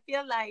 I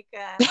feel like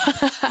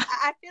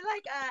I feel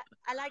like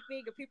I like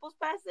being a people's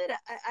person.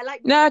 I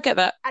like I get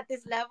that at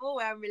this level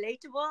where I'm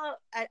relatable.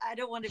 I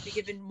don't want to be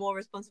given more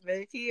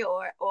responsibility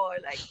or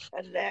like,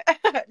 I don't know,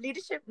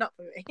 leadership, not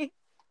for me.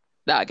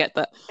 No, I get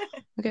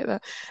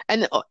that.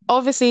 And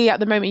obviously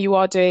at the moment you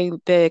are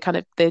doing the kind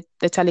of the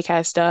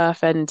telecare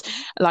stuff, and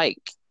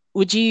like,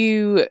 would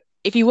you,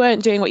 if you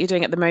weren't doing what you're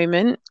doing at the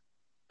moment,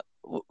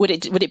 would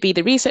it be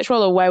the research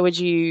role, or where would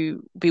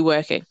you be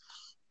working?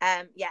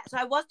 So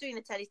I was doing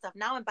the tele stuff.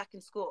 Now I'm back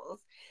in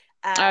schools.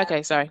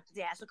 Okay, sorry.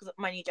 Yeah, so because of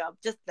my new job,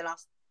 just the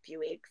last few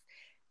weeks,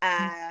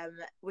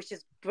 which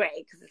is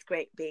great, because it's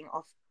great being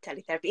off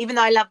teletherapy. Even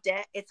though I loved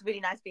it, it's really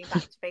nice being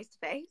back to face to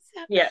face.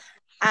 Yeah.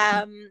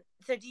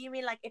 So do you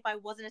mean like if I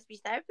wasn't a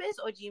speech therapist,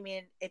 or do you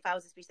mean if I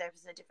was a speech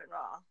therapist in a different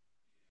role?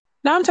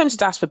 Now I'm tempted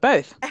to ask for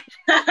both.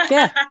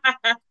 Yeah.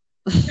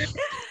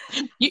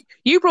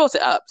 you brought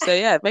it up, so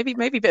yeah, maybe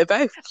a bit of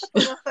both.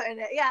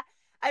 Yeah,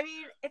 I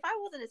mean, if I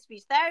wasn't a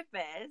speech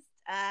therapist,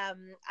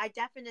 I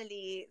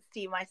definitely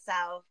see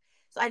myself.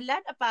 So I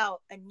learned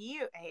about a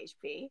new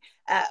AHP.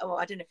 Well,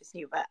 I don't know if it's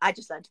new, but I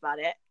just learned about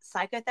it.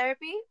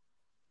 Psychotherapy.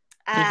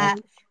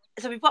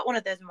 So we've got one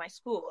of those in my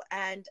school,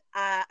 and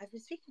I've been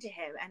speaking to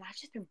him, and I've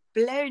just been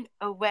blown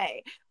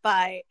away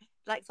by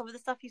like some of the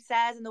stuff he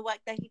says and the work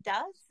that he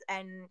does,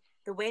 and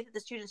the way that the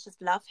students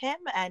just love him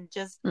and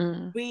just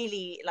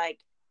really like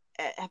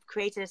have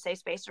created a safe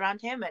space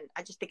around him. And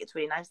I just think it's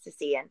really nice to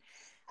see. And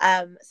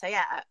so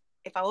yeah,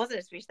 if I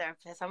wasn't a speech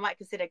therapist, I might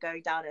consider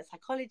going down a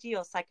psychology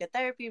or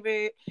psychotherapy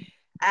route.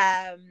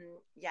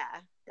 Yeah,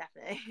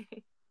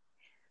 definitely.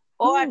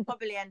 Or I'd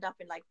probably end up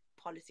in like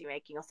policy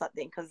making or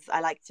something, because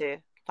I like to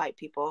fight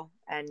people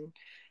and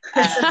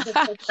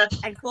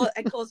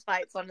cause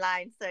fights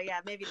online. So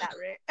yeah, maybe that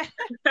route.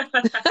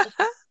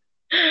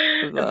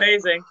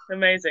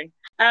 Amazing.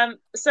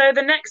 So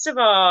the next of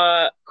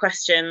our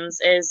questions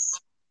is,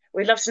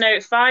 we'd love to know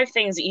 5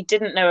 things that you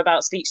didn't know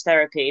about speech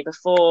therapy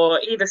before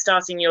either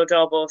starting your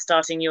job or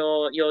starting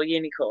your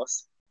uni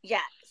course. Yeah,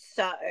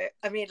 so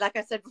I mean, like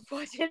I said before,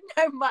 I didn't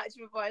know much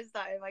before I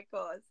started my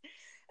course,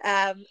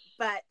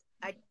 but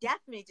I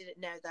definitely didn't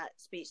know that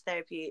speech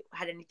therapy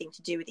had anything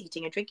to do with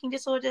eating and drinking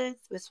disorders,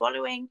 with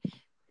swallowing.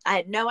 I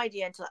had no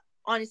idea until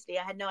I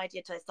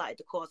started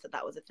the course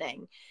that was a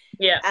thing.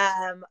 Yeah.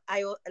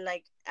 I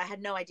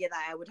had no idea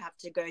that I would have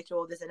to go through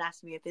all this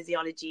anatomy and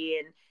physiology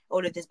and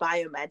all of this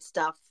biomed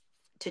stuff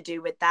to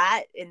do with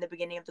that in the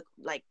beginning of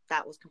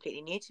that was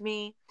completely new to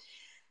me.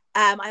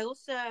 I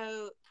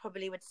also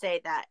probably would say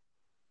that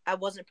I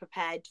wasn't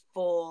prepared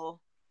for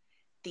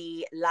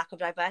the lack of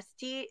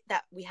diversity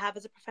that we have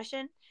as a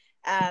profession.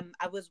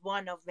 I was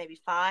one of maybe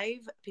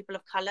 5 people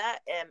of color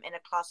in a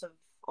class of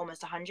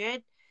almost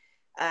 100.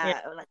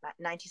 Like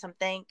 90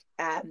 something.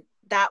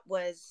 That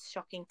was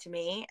shocking to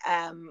me.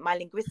 My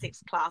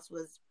linguistics class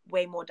was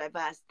way more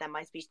diverse than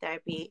my speech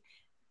therapy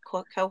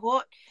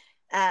cohort,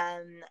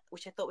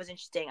 which I thought was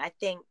interesting. I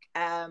think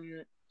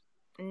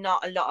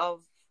not a lot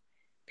of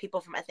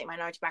people from ethnic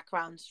minority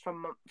backgrounds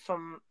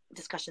from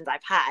discussions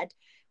I've had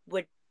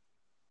would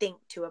think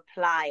to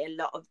apply a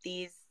lot of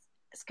these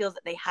skills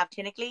that they have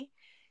clinically,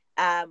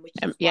 which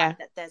is why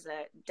that there's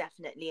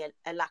definitely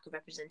a lack of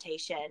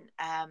representation.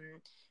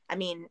 I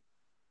mean,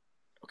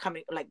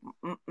 coming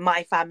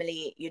my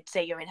family, you'd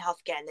say you're in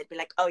healthcare and they'd be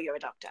like, oh, you're a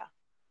doctor.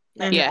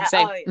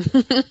 Same.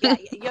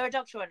 You're a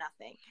doctor or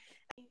nothing.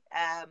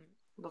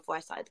 Before I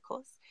started the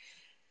course,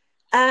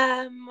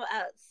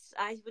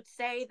 I would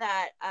say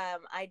that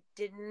I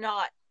did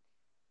not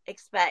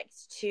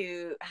expect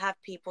to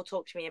have people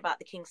talk to me about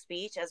the King's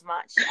Speech as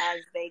much as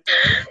they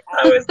did.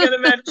 I was going to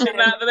mention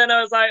that, but then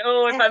I was like,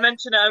 oh, if I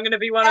mention it, I'm going to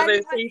be one of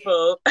those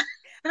people.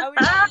 I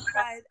would not be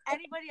surprised.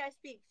 Anybody I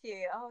speak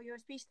to, oh, you're a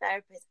speech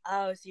therapist.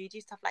 Oh, so you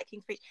do stuff like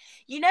King's Speech.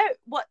 You know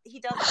what he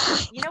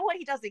does?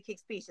 In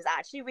King's Speech is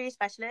actually really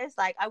specialist.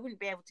 Like, I wouldn't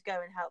be able to go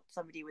and help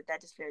somebody with their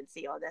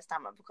disfluency or their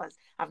stammer because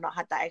I've not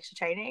had that extra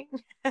training.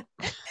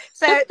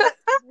 So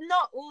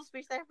not all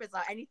speech therapists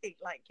are anything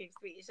like King's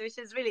Speech, which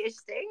is really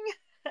interesting.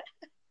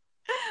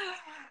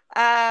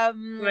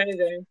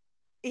 Amazing.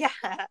 Yeah.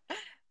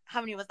 How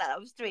many was that? That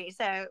was 3.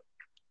 So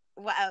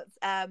what else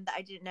that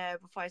I didn't know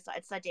before I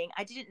started studying?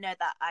 I didn't know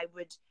that I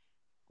would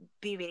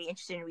be really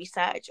interested in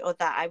research or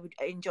that I would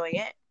enjoy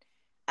it.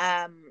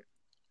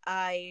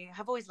 I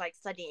have always liked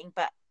studying,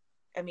 but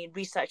I mean,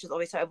 research was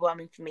always so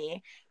overwhelming for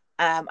me.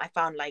 I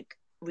found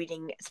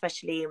reading,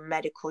 especially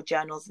medical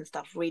journals and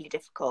stuff, really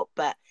difficult.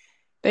 But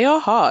they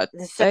are hard.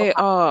 They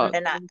are.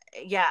 And I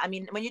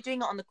mean, when you're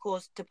doing it on the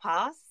course to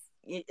pass,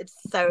 it's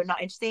so not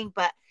interesting.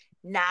 But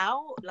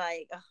now,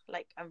 I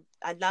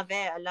love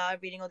it. I love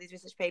reading all these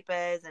research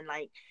papers and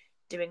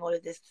doing all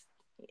of this,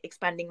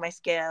 expanding my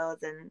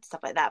skills and stuff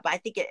like that. But I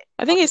think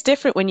it's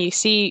different when you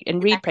see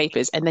and read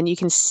papers and then you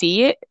can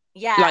see it.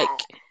 Yeah,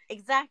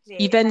 exactly.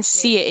 You then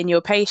see it in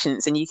your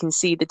patients and you can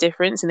see the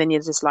difference, and then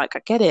you're just like,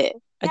 I get it.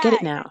 I get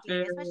it now.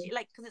 Exactly.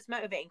 Especially because it's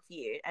motivating for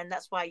you, and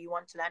that's why you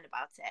want to learn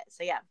about it.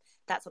 So yeah,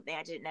 that's something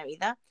I didn't know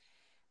either.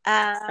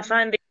 I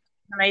find the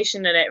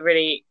information in it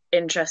really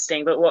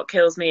interesting, but what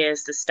kills me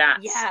is the stats.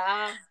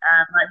 Yeah.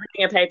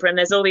 Reading a paper and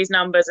there's all these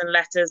numbers and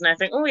letters, and I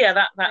think, oh yeah,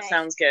 that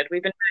sounds good.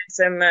 We've been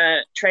doing some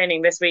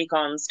training this week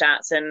on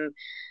stats, and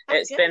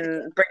it's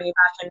been bringing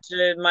back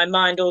into my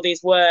mind all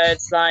these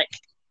words like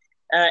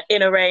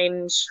inner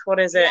range. What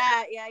is it?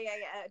 Yeah.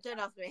 Don't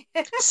ask me.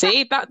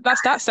 See,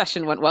 that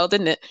session went well,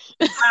 didn't it?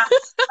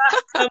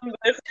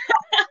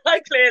 I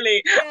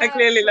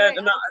clearly learned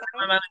enough.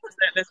 My manager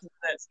don't listen to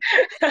this.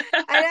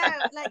 I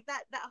know,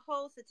 that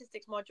whole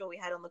statistics module we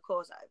had on the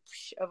course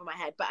over my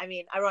head. But I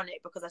mean,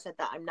 ironic because I said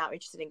that I'm now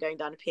interested in going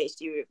down a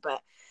PhD route,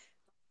 but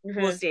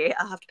we'll see.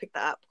 I'll have to pick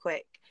that up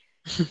quick.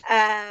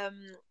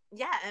 And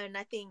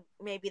I think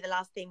maybe the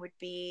last thing would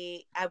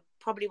be I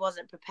probably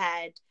wasn't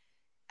prepared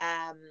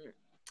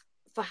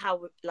for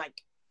how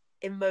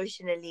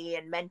emotionally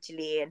and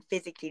mentally and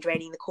physically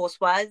draining the course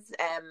was.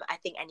 I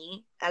think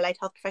any allied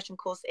health profession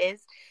course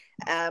is.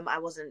 I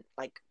wasn't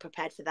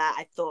prepared for that.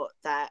 I thought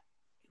that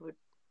it would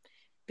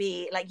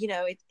be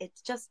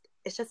it's just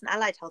an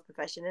allied health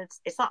profession.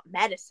 It's not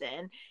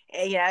medicine.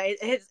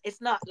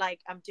 It's not like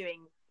I'm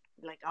doing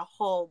a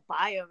whole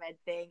biomed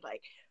thing.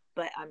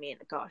 But I mean,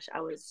 gosh, I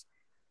was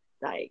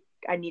I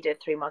needed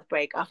a 3-month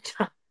break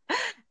after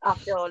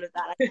all of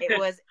that. It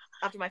was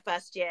after my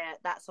first year.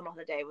 That summer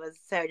holiday was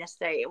so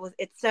necessary.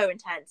 It's so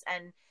intense,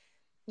 and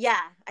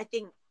I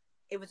think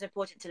it was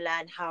important to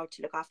learn how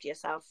to look after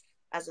yourself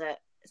as a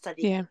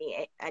studying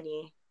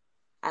any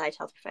allied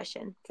health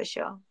profession, for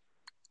sure.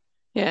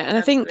 Yeah, and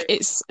I think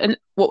it's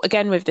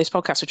again with this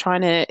podcast, we're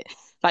trying to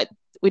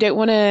we don't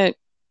want to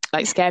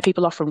scare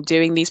people off from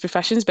doing these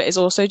professions, but it's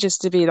also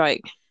just to be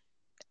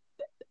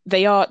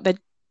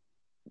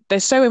they're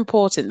so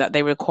important that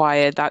they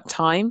require that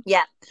time.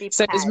 Yeah.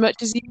 So as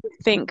much as you would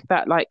think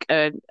that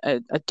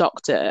a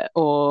doctor,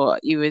 or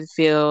you would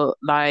feel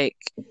like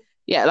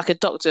a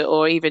doctor,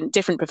 or even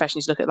different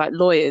professions, look at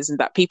lawyers, and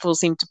that people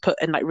seem to put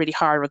in really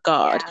high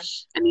regard,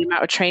 and the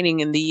amount of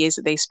training and the years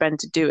that they spend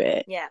to do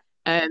it. Yeah.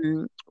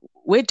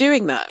 We're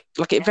doing that.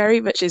 It very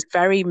much is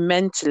very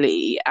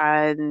mentally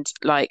and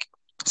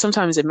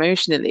sometimes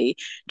emotionally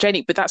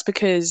draining, but that's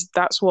because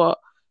that's what,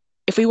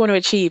 if we want to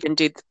achieve and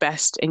do the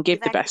best and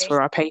give the best Exactly.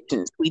 for our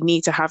patients, we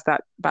need to have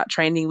that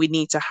training. We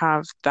need to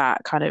have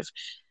that kind of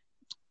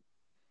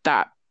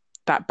that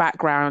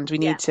background. We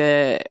Yeah.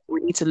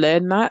 need to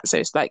learn that. So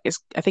it's like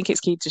I think it's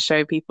key to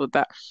show people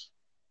that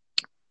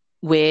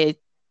we're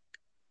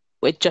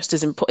just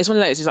as important. It's one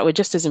of those. It's like we're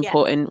just as Yeah.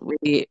 important.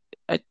 We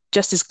are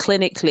just as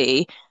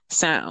clinically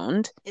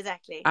sound,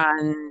 Exactly.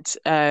 and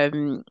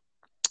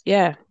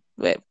yeah,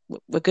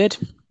 we're good.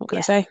 What can I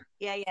Yeah. say?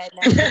 Yeah.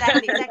 No,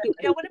 exactly. We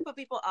don't want to put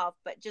people off,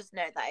 but just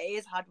know that it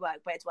is hard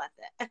work, but it's worth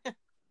it.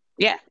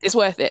 Yeah, it's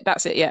worth it.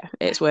 That's it. Yeah,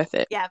 it's worth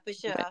it. Yeah, for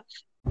sure.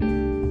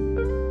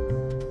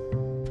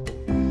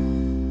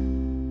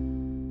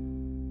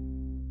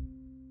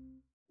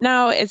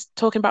 Now it's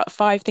talking about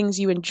 5 things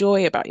you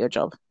enjoy about your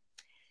job.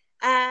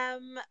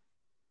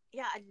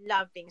 Yeah, I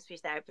love being a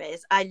speech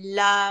therapist. I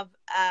love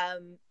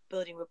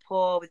building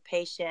rapport with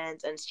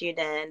patients and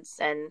students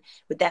and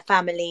with their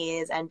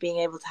families, and being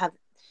able to have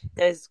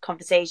those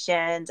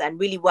conversations and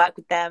really work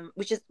with them,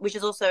 which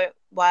is also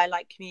why I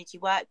like community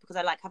work, because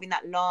I like having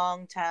that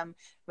long-term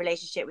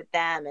relationship with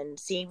them and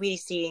really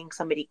seeing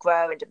somebody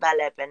grow and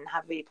develop and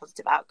have really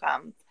positive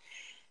outcomes.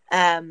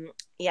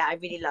 Yeah, I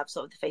really love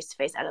sort of the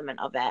face-to-face element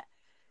of it.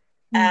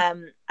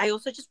 I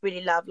also just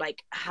really love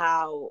like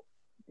how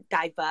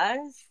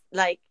diverse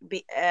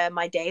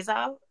my days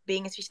are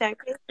being a speech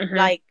therapist.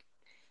 Like,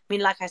 I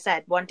mean, like I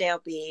said, one day I'll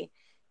be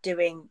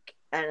doing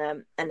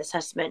an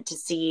assessment to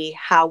see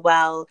how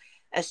well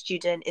a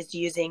student is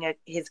using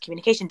his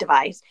communication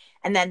device,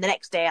 and then the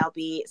next day I'll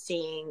be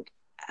seeing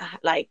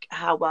like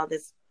how well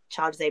this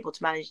child is able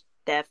to manage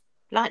their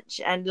lunch,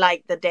 and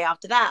like the day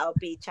after that I'll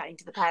be chatting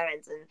to the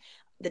parents, and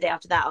the day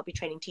after that I'll be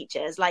training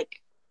teachers.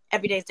 Like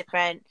every day is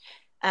different.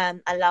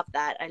 I love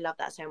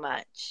that so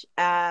much.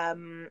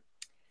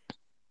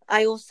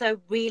 I also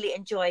really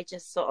enjoy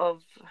just sort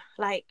of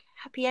like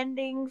happy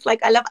endings.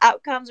 Like I love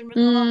outcomes and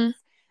results.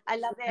 I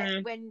love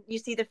it when you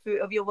see the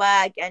fruit of your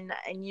work, and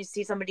you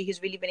see somebody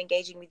who's really been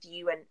engaging with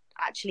you and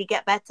actually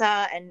get better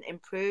and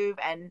improve,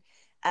 and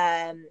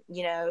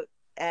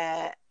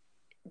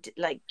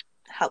like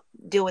help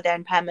deal with their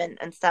impairment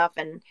and stuff.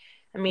 And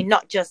I mean,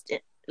 not just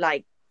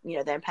like,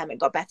 their impairment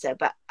got better,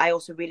 but I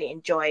also really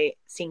enjoy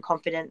seeing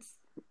confidence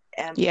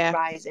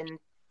rise in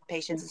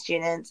patients and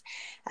students,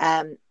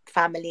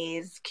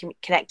 families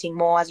connecting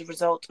more as a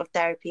result of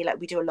therapy. Like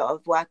we do a lot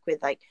of work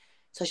with like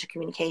social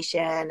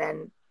communication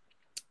and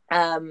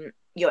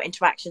your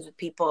interactions with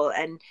people,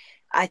 and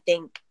I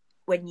think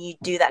when you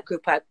do that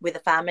group work with a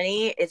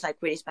family, it's like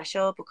really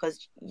special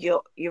because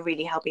you're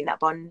really helping that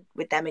bond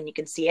with them, and you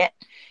can see it,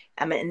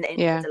 and it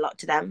means a lot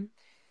to them.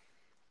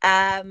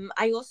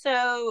 I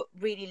also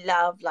really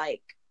love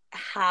like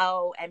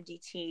how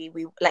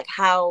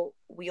how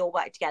we all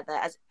work together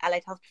as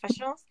allied health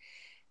professionals.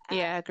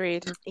 Yeah,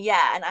 agreed.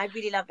 Yeah, and I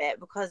really love it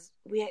because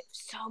we have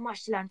so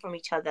much to learn from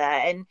each other,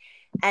 and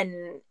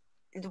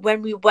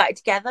when we work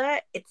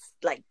together, it's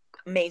like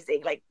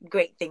amazing. Like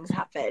great things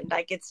happen.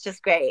 Like it's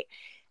just great,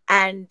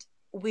 and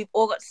we've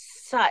all got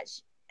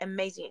such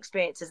amazing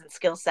experiences and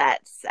skill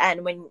sets.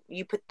 And when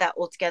you put that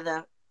all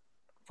together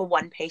for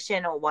one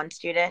patient or one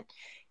student,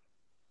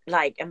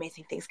 like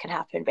amazing things can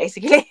happen,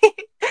 basically.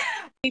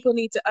 People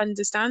need to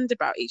understand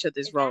about each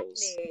other's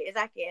roles.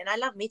 Exactly. And I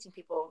love meeting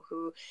people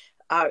who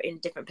are in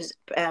different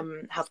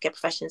healthcare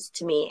professions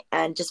to me,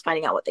 and just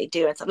finding out what they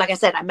do and stuff. Like I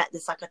said, I met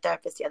this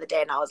psychotherapist the other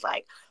day, and I was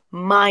like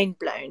mind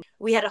blown.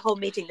 We had a whole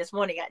meeting this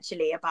morning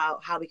actually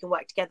about how we can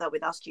work together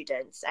with our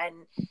students,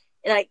 and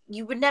like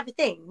you would never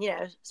think,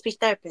 speech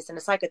therapist and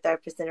a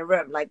psychotherapist in a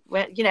room, like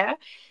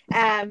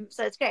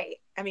so it's great.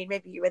 I mean,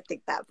 maybe you would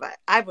think that, but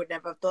I would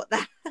never have thought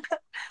that.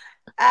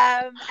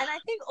 And I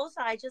think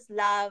also I just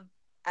love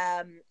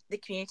the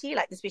community,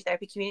 like the speech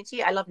therapy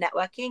community. I love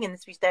networking in the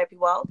speech therapy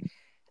world.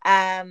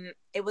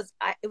 It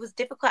was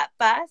difficult at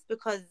first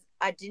because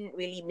I didn't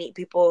really meet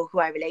people who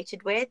I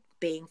related with,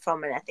 being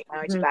from an ethnic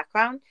minority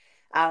background.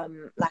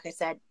 Like I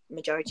said,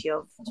 majority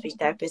of speech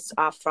therapists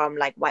are from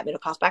like white middle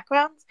class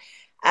backgrounds.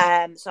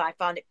 So I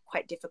found it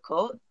quite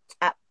difficult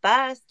at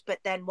first, but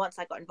then once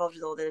I got involved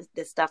with all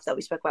the stuff that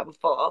we spoke about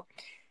before,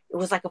 it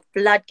was like a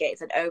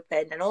floodgates had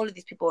opened, and all of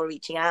these people were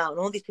reaching out, and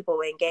all these people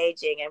were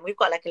engaging, and we've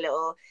got like a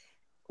little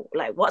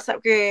like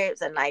WhatsApp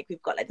groups, and like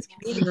we've got like this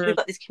community. We've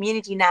got this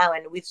community now,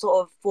 and we've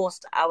sort of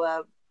forced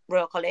our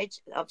Royal College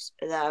of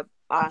the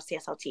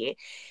RCSLT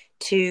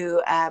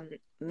to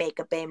make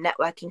a BAME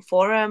networking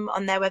forum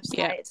on their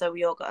website. So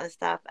we all got our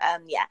stuff.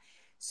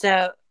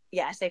 So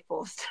yeah, I say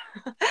forced.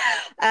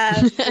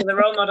 The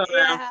role model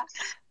now. Yeah,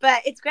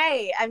 but it's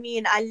great. I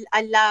mean,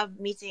 I love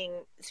meeting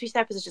speech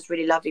therapists. Are just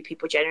really lovely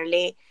people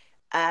generally.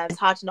 It's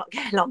hard to not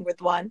get along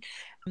with one.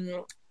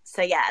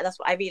 So yeah, that's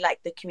what I really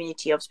like, the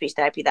community of speech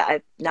therapy that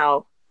I've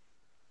now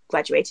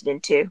graduated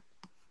into.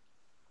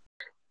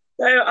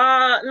 So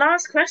our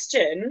last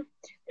question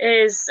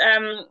is,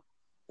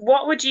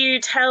 what would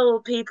you tell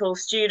people,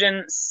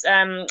 students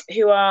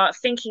who are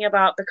thinking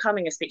about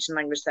becoming a speech and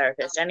language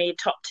therapist? Any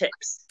top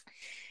tips?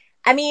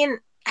 I mean,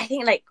 I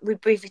think like we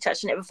briefly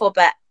touched on it before,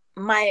 but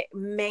my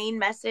main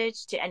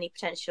message to any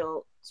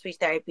potential speech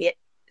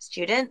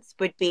students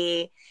would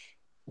be,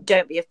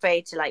 don't be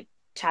afraid to like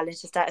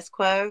challenge the status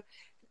quo.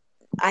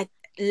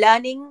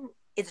 Learning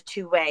is a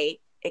two-way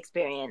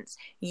experience.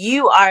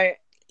 You are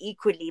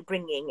equally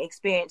bringing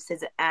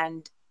experiences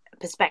and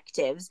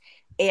perspectives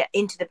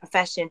into the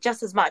profession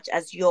just as much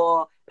as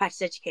your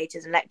practice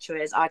educators and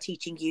lecturers are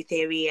teaching you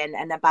theory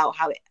and about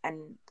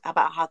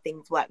how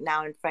things work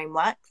now and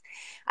frameworks.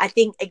 I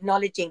think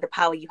acknowledging the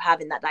power you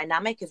have in that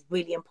dynamic is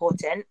really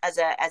important as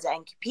an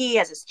NQP,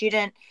 as a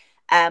student,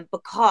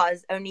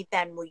 because only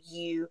then will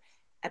you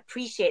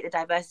appreciate the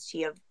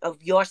diversity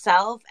of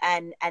yourself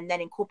and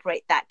then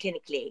incorporate that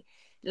clinically,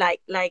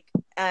 like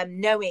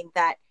knowing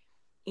that,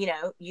 you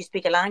know, you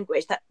speak a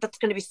language that's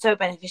going to be so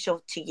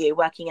beneficial to you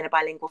working with a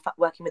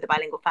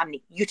bilingual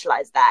family.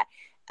 Utilize that.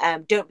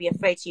 Don't be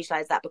afraid to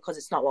utilize that, because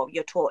it's not what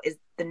you're taught is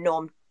the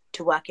norm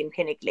to work in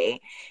clinically,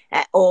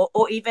 or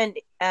even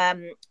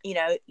you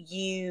know,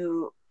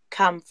 you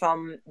come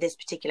from this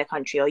particular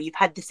country, or you've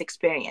had this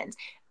experience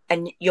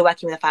and you're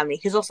working with a family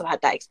who's also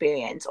had that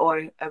experience or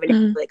a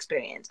relatable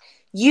experience.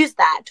 Use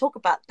that, talk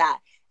about that,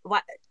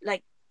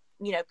 like,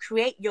 you know,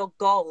 create your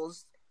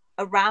goals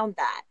around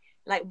that.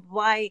 Like,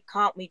 why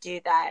can't we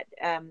do that?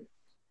 I'm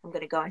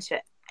going to go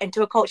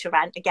into a culture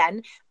rant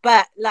again,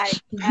 but like,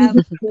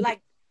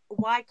 like,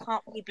 why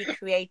can't we be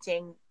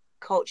creating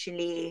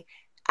culturally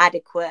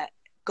adequate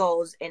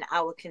goals in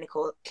our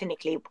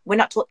clinically? We're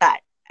not taught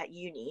that at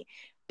uni,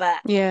 but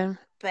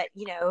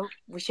you know,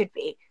 we should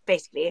be,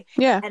 basically.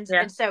 And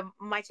so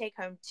my take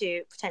home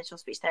to potential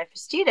speech therapy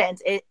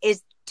students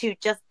is to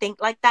just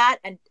think like that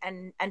and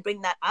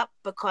bring that up,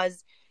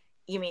 because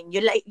you mean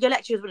your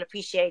lecturers will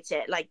appreciate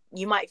it. Like,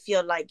 you might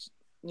feel like,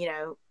 you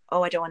know,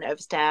 oh, I don't want to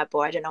overstep,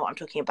 or I don't know what I'm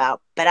talking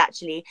about, but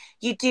actually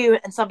you do,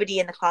 and somebody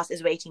in the class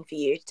is waiting for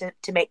you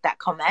to make that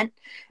comment,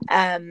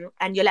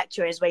 and your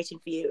lecturer is waiting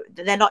for you.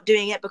 They're not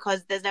doing it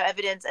because there's no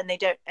evidence, and they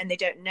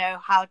don't know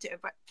how to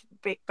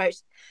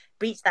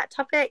breach that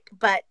topic.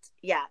 But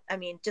yeah, I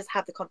mean, just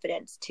have the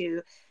confidence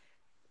to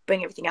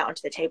bring everything out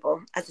onto the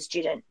table. As a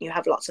student, you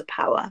have lots of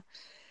power.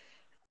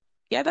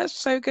 Yeah, that's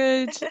so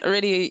good.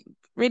 I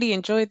really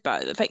enjoyed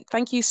that.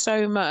 Thank you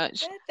so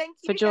much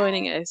for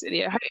joining us.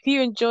 I hope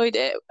you enjoyed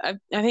it. I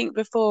think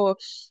before,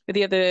 with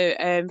the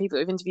other people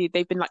we've interviewed,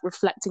 they've been like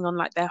reflecting on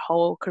like their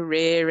whole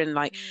career and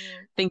like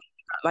thinking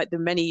about like the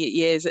many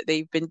years that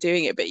they've been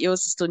doing it, but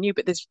yours is still new,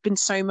 but there's been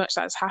so much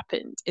that's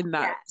happened in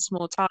that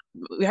small time.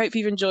 We hope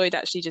you've enjoyed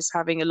actually just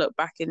having a look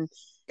back and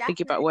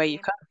thinking about where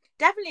you've come.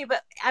 Definitely,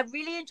 but I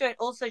really enjoyed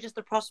also just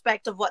the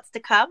prospect of what's to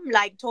come,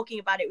 like talking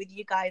about it with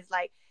you guys,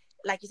 like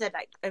you said,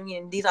 like, I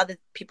mean, these other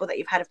people that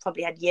you've had have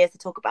probably had years to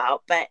talk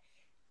about, but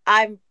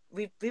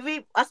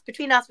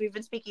between us, we've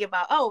been speaking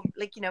about, oh,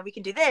 like, you know, we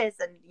can do this,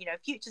 and, you know,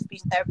 future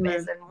speech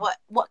therapists, and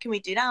what can we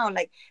do now,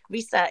 like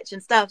research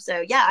and stuff.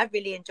 So yeah, I've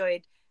really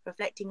enjoyed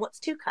reflecting what's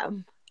to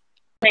come.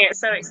 I think it's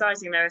so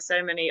exciting. There are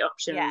so many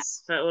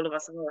options for all of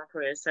us in our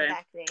careers. So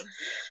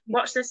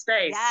watch this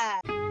space. Yeah.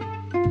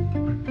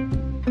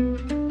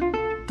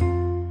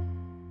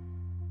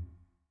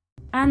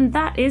 And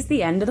that is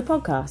the end of the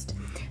podcast.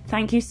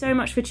 Thank you so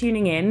much for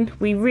tuning in.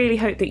 We really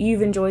hope that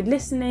you've enjoyed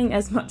listening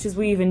as much as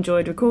we've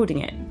enjoyed recording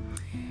it.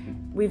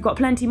 We've got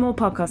plenty more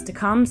podcasts to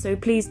come, so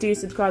please do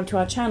subscribe to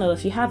our channel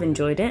if you have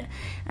enjoyed it.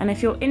 And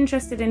if you're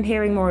interested in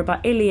hearing more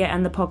about Ilya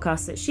and the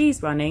podcast that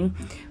she's running,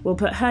 we'll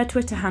put her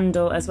Twitter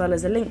handle as well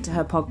as a link to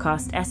her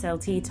podcast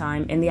SLT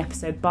Time in the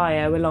episode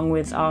bio, along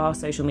with our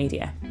social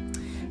media.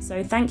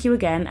 So thank you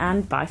again,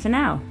 and bye for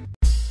now.